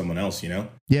costume on someone else,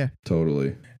 Yeah.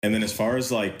 Totally. And then as far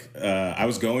as like I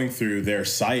was going through their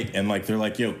site, and like they're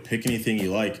like, yo, pick anything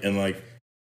you like, and like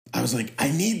I was like,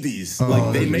 I need these. Oh,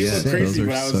 like they may yes. look crazy, Those are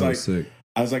but I was so like sick.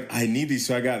 I need these.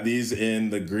 So I got these in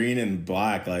the green and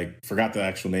black. Like forgot the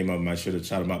actual name of them. I should have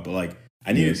shot them up, but like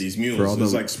I needed Yes. these mules. For all It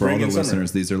was the, like for all spring the and summer.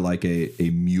 listeners, these are like a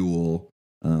mule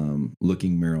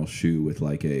looking Merrell shoe with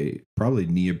like a probably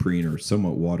neoprene or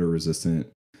somewhat water resistant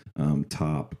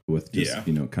top with just,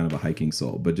 kind of a hiking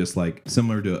sole, but just like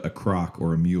similar to a Croc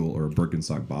or a mule or a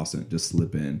Birkenstock Boston, just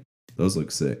slip in. Those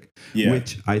look sick. Yeah.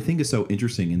 Which I think is so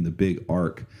interesting in the big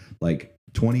arc. Like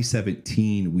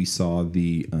 2017, we saw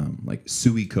the like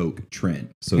Suey Coke trend.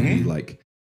 So the like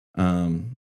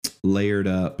layered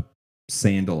up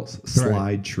sandals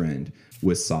slide trend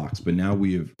with socks. But now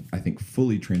we have, I think,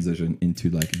 fully transitioned into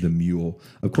like the mule.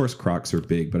 Of course, Crocs are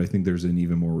big, but I think there's an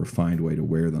even more refined way to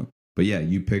wear them. But yeah,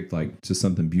 you picked like just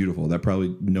something beautiful that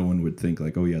probably no one would think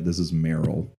like, oh yeah, this is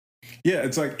Merrell. Yeah,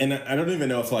 it's like, and I don't even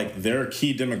know if like their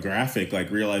key demographic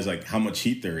like realize like how much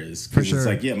heat there is. For It's sure.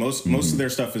 like, yeah, most of their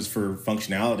stuff is for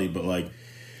functionality, but like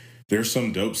there's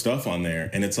some dope stuff on there,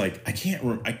 and it's like I can't,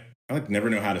 I like never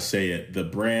know how to say it. The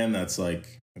brand that's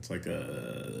like it's like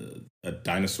a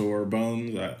dinosaur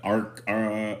bone,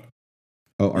 Arc'teryx.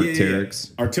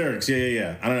 Arc'teryx,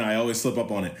 yeah. I don't know. I always slip up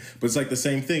on it, but it's like the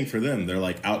same thing for them. They're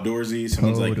like outdoorsy.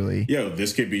 Someone's Totally. like, "Yo,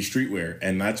 this could be streetwear,"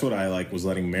 and that's what I like was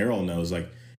letting Merrell know. Is like,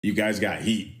 you guys got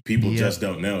heat. People just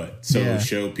don't know it. So Yeah.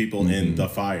 show people in the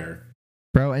fire.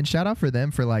 Bro, and shout out for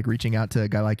them for like reaching out to a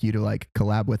guy like you to like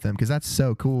collab with them, because that's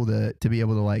so cool to be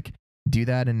able to like do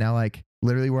that. And now like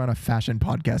Literally, we're on a fashion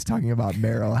podcast talking about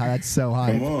Merrell. How that's so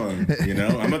high. Come on,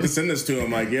 I'm about to send this to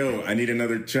him. Like, yo, I need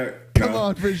another check. Come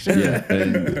on, for sure. Yeah,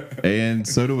 and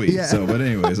so do we. Yeah. So, but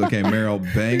anyways, okay, Merrell,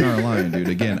 bang our line, dude.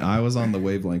 Again, I was on the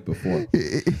wavelength before.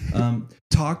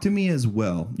 Talk to me as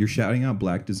well. You're shouting out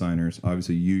black designers.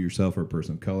 Obviously, you yourself are a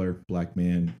person of color, black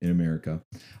man in America.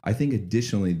 I think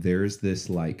additionally, there's this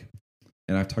like,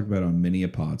 and I've talked about it on many a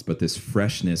pods, but this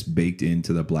freshness baked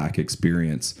into the black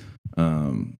experience,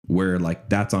 where like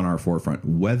that's on our forefront,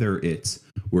 whether it's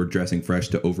we're dressing fresh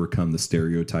to overcome the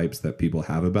stereotypes that people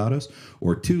have about us,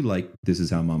 or two, like this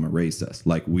is how mama raised us,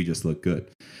 like we just look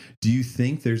good. Do you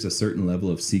think there's a certain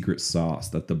level of secret sauce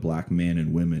that the black man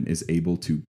and women is able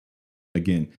to,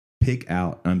 again, pick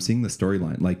out? I'm seeing the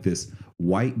storyline like this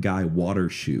white guy water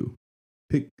shoe,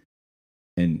 pick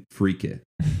and freak it.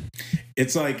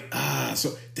 It's like,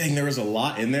 so dang, there was a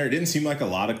lot in there. It didn't seem like a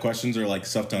lot of questions or like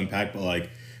stuff to unpack, but like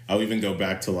I'll even go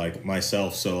back to like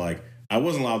myself. So like I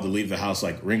wasn't allowed to leave the house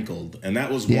like wrinkled, and that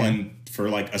was one for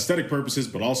like aesthetic purposes,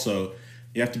 but also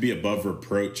you have to be above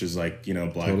reproach as like,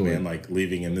 black man like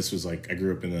leaving. And this was like, I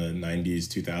grew up in the 90s,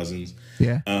 2000s.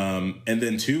 Yeah. And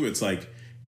then two, it's like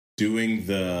doing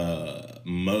the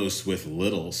most with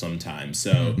little sometimes.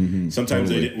 So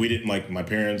sometimes we didn't like, my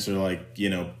parents or like,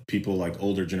 people like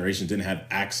older generations didn't have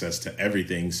access to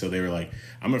everything. So they were like,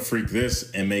 I'm gonna freak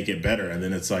this and make it better. And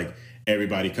then it's like,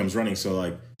 everybody comes running. So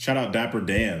like, shout out Dapper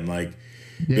Dan. Like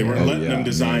they weren't letting them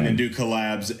design and do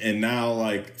collabs. And now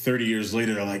like 30 years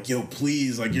later, they're like, yo,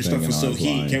 please, like your stuff was so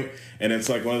heat. And it's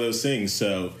like one of those things.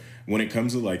 So when it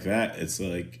comes to like that, it's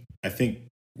like, I think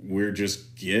we're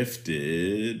just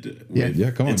gifted.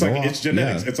 Come on. It's like, it's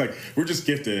genetics. It's like, we're just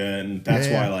gifted. And that's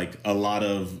why like a lot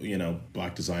of,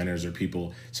 black designers or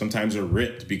people sometimes are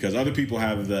ripped because other people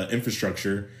have the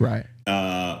infrastructure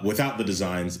without the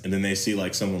designs. And then they see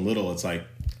like someone little, it's like,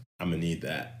 I'm gonna need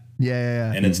that.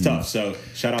 Yeah. And it's tough. So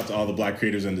shout out to all the black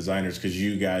creators and designers because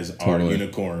you guys are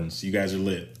unicorns. You guys are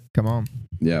lit. Come on.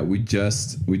 Yeah, we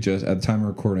just at the time of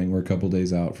recording, we're a couple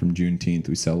days out from Juneteenth.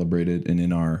 We celebrated, and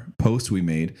in our post we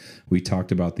made, we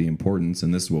talked about the importance,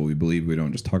 and this is what we believe, we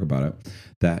don't just talk about it,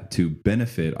 that to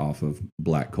benefit off of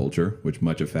black culture, which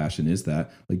much of fashion is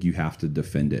that, like you have to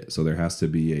defend it. So there has to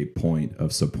be a point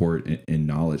of support and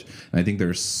knowledge. And I think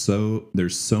there's so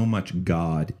much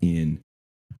God in,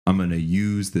 I'm going to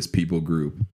use this people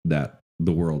group that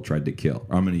the world tried to kill.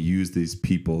 Or I'm going to use these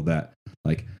people that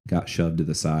like got shoved to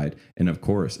the side. And of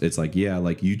course, it's like, yeah,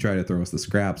 like you try to throw us the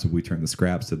scraps, we turn the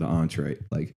scraps to the entree.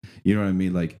 Like, you know what I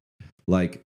mean? Like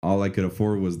all I could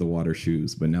afford was the water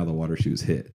shoes, but now the water shoes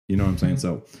hit. You know what I'm saying?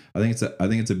 So I think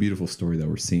it's a beautiful story that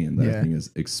we're seeing that I think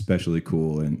is especially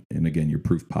cool. And again, you're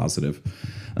proof positive.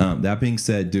 That being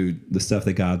said, dude, the stuff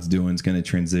that God's doing is going to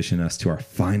transition us to our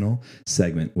final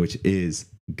segment, which is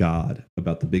God,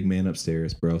 about the big man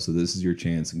upstairs, bro. So this is your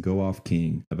chance. Go off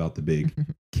king about the big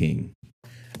king.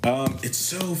 It's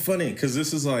so funny because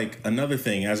this is like another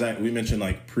thing. As we mentioned,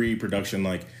 like pre-production,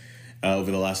 like over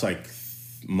the last like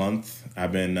month,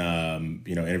 I've been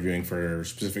interviewing for a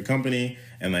specific company,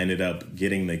 and I ended up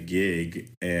getting the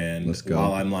gig. And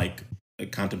while I'm like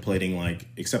contemplating like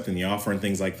accepting the offer and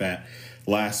things like that,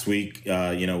 last week,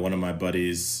 one of my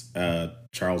buddies,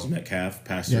 Charles Metcalf,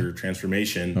 Pastor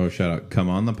Transformation. Oh, shout out! Come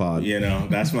on the pod.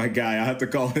 That's my guy. I have to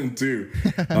call him too.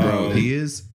 Bro, he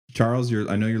is Charles.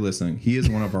 I know you're listening. He is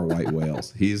one of our white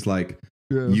whales. He's like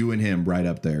you and him right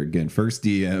up there. Again, first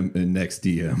DM and next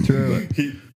DM. True.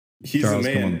 He's Charles,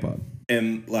 the man. come on the pod.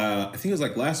 And I think it was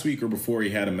like last week or before,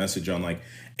 he had a message on like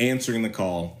answering the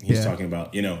call. He's talking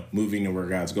about moving to where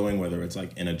God's going, whether it's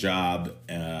like in a job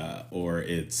or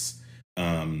it's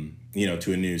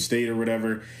to a new state or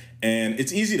whatever. And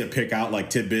it's easy to pick out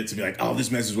like tidbits and be like, oh, this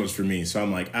message was for me. So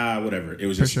I'm like, whatever. It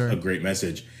was just a great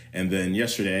message. And then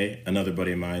yesterday, another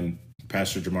buddy of mine,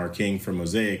 Pastor Jamar King from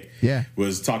Mosaic,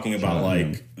 was talking about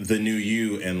like the new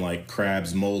you and like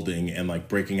crabs molding and like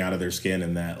breaking out of their skin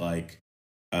and that like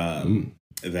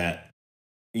that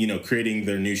creating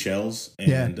their new shells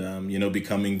and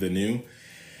becoming the new.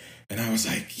 And I was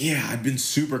like, I've been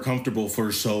super comfortable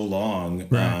for so long.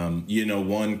 Right.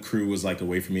 One, crew was like a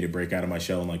way for me to break out of my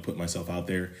shell and like put myself out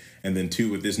there. And then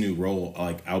two, with this new role,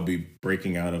 like I'll be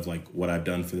breaking out of like what I've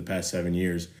done for the past 7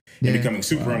 years and becoming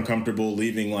super uncomfortable,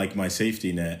 leaving like my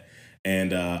safety net.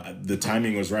 And the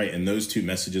timing was right. And those two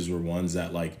messages were ones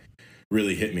that like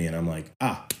really hit me. And I'm like,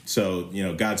 so,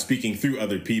 God speaking through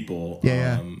other people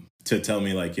to tell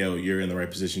me like, yo, you're in the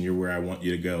right position. You're where I want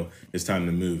you to go. It's time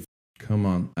to move. Come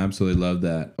on. Absolutely love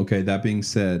that. Okay. That being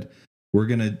said, we're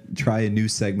gonna try a new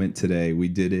segment today. We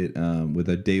did it with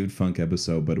a David Funk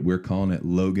episode, but we're calling it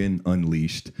Logan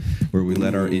Unleashed, where we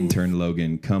let our intern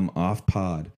Logan come off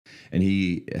pod, and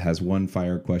he has one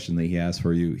fire question that he has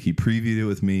for you. He previewed it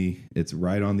with me. It's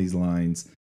right on these lines,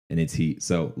 and it's heat.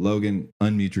 So Logan,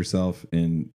 unmute yourself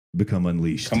and become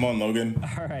unleashed. Come on, Logan.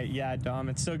 All right. Yeah, Dom,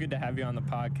 it's so good to have you on the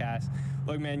podcast.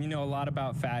 Look, man, you know a lot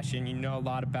about fashion. You know a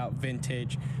lot about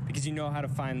vintage because you know how to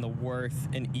find the worth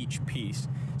in each piece.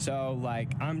 So,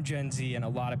 like, I'm Gen Z, and a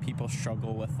lot of people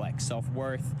struggle with, like,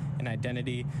 self-worth and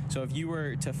identity. So if you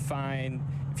were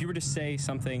to say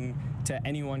something to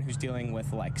anyone who's dealing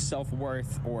with, like,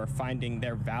 self-worth or finding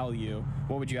their value,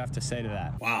 what would you have to say to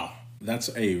that? Wow.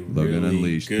 That's a Logan really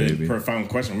Unleashed, good, baby. profound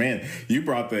question. Man, you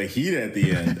brought the heat at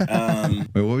the end.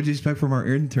 Wait, what would you expect from our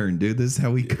intern, dude? This is how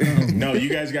we come. No, you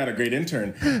guys got a great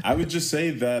intern. I would just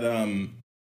say that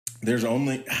there's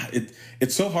only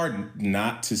it's so hard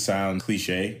not to sound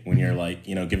cliche when you're like,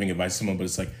 you know, giving advice to someone, but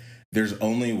it's like there's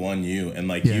only one you, and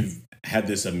like you've had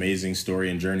this amazing story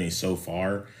and journey so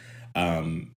far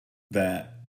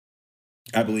that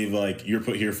I believe like you're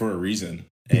put here for a reason.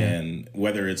 And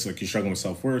whether it's like you're struggling with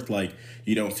self-worth, like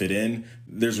you don't fit in,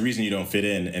 there's a reason you don't fit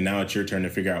in. And now it's your turn to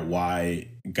figure out why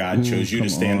God chose you to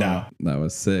stand out. That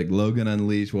was sick. Logan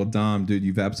Unleashed. Well, Dom, dude,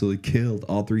 you've absolutely killed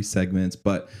all 3 segments.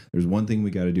 But there's one thing we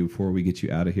got to do before we get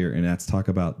you out of here, and that's talk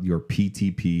about your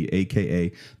PTP,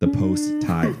 a.k.a. the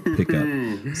post-tithe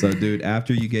pickup. So, dude,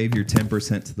 after you gave your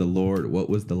 10% to the Lord, what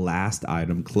was the last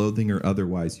item, clothing or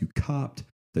otherwise, you copped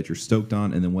that you're stoked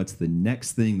on? And then what's the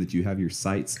next thing that you have your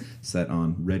sights set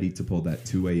on, ready to pull that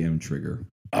 2 a.m. trigger?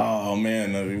 Oh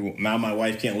man, now my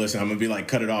wife can't listen. I'm gonna be like,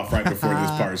 cut it off right before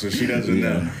this part, so she doesn't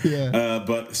know. Yeah.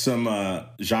 But some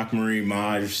Jacques Marie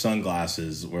Mage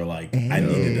sunglasses were like, I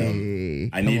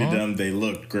needed them. They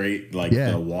looked great, like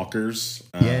the walkers.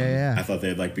 I thought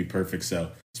they'd like be perfect. So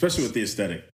especially with the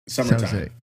aesthetic,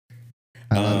 summertime.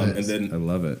 I love it. And then I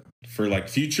love it. For like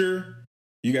future.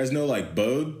 You guys know, like,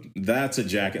 Bode, that's a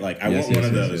jacket. Like, I want one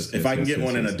of those. If I can get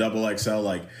one in a double XL,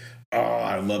 like, oh,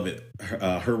 I love it.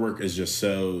 Her work is just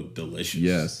so delicious.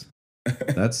 Yes.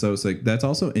 That's so sick. That's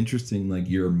also interesting. Like,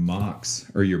 your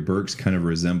mocks or your Birks kind of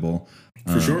resemble.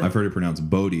 For sure. I've heard it pronounced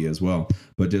Bodie as well.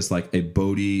 But just like a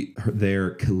Bodie,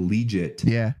 they're collegiate.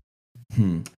 Yeah.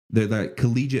 They're that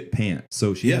collegiate pant.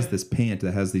 So she has this pant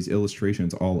that has these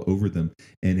illustrations all over them,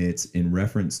 and it's in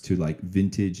reference to like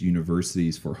vintage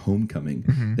universities for homecoming.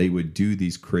 They would do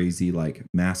these crazy like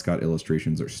mascot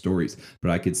illustrations or stories.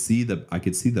 But I could see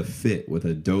the fit with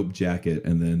a dope jacket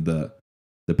and then the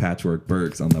patchwork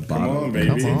Birks on the bottom. Come on,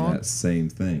 baby. That same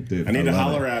thing, dude. I need to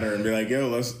holler at her and be like, yo,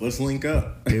 let's link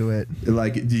up. Do it.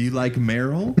 Like, do you like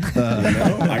Merrill?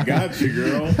 No, I got you,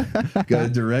 girl. Got a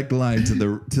direct line to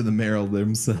the Merrill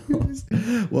themselves.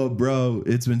 Well, bro,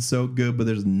 it's been so good, but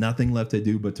there's nothing left to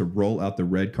do but to roll out the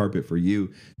red carpet for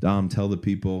you. Dom, tell the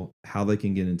people how they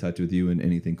can get in touch with you and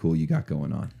anything cool you got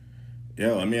going on.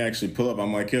 Yeah, let me actually pull up.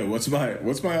 I'm like, yo, what's my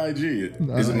IG?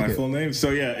 Is it my full name?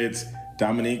 So yeah, it's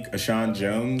Dominique Ashawn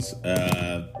Jones.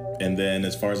 And then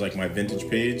as far as like my vintage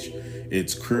page,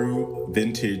 it's Crew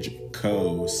Vintage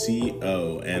Co.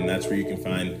 And that's where you can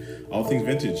find all things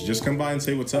vintage. Just come by and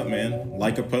say what's up, man.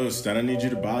 Like a post. I don't need you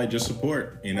to buy, just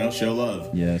support, show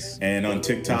love. Yes. And on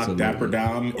TikTok, Absolutely. Dapper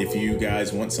Dom, if you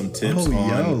guys want some tips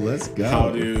let's go.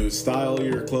 how to style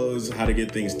your clothes, how to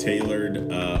get things tailored,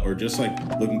 or just like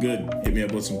looking good, hit me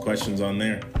up with some questions on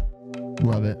there.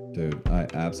 Love it. Dude, I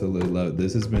absolutely love it.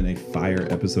 This has been a fire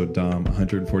episode, Dom.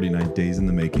 149 days in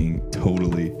the making.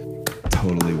 Totally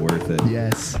worth it.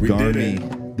 Yes. We did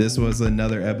Garmy, this was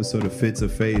another episode of Fits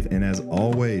of Faith. And as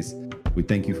always, we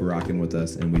thank you for rocking with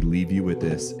us, and we leave you with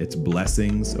this. It's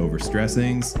blessings over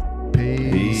stressings.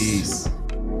 Peace.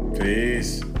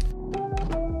 Peace.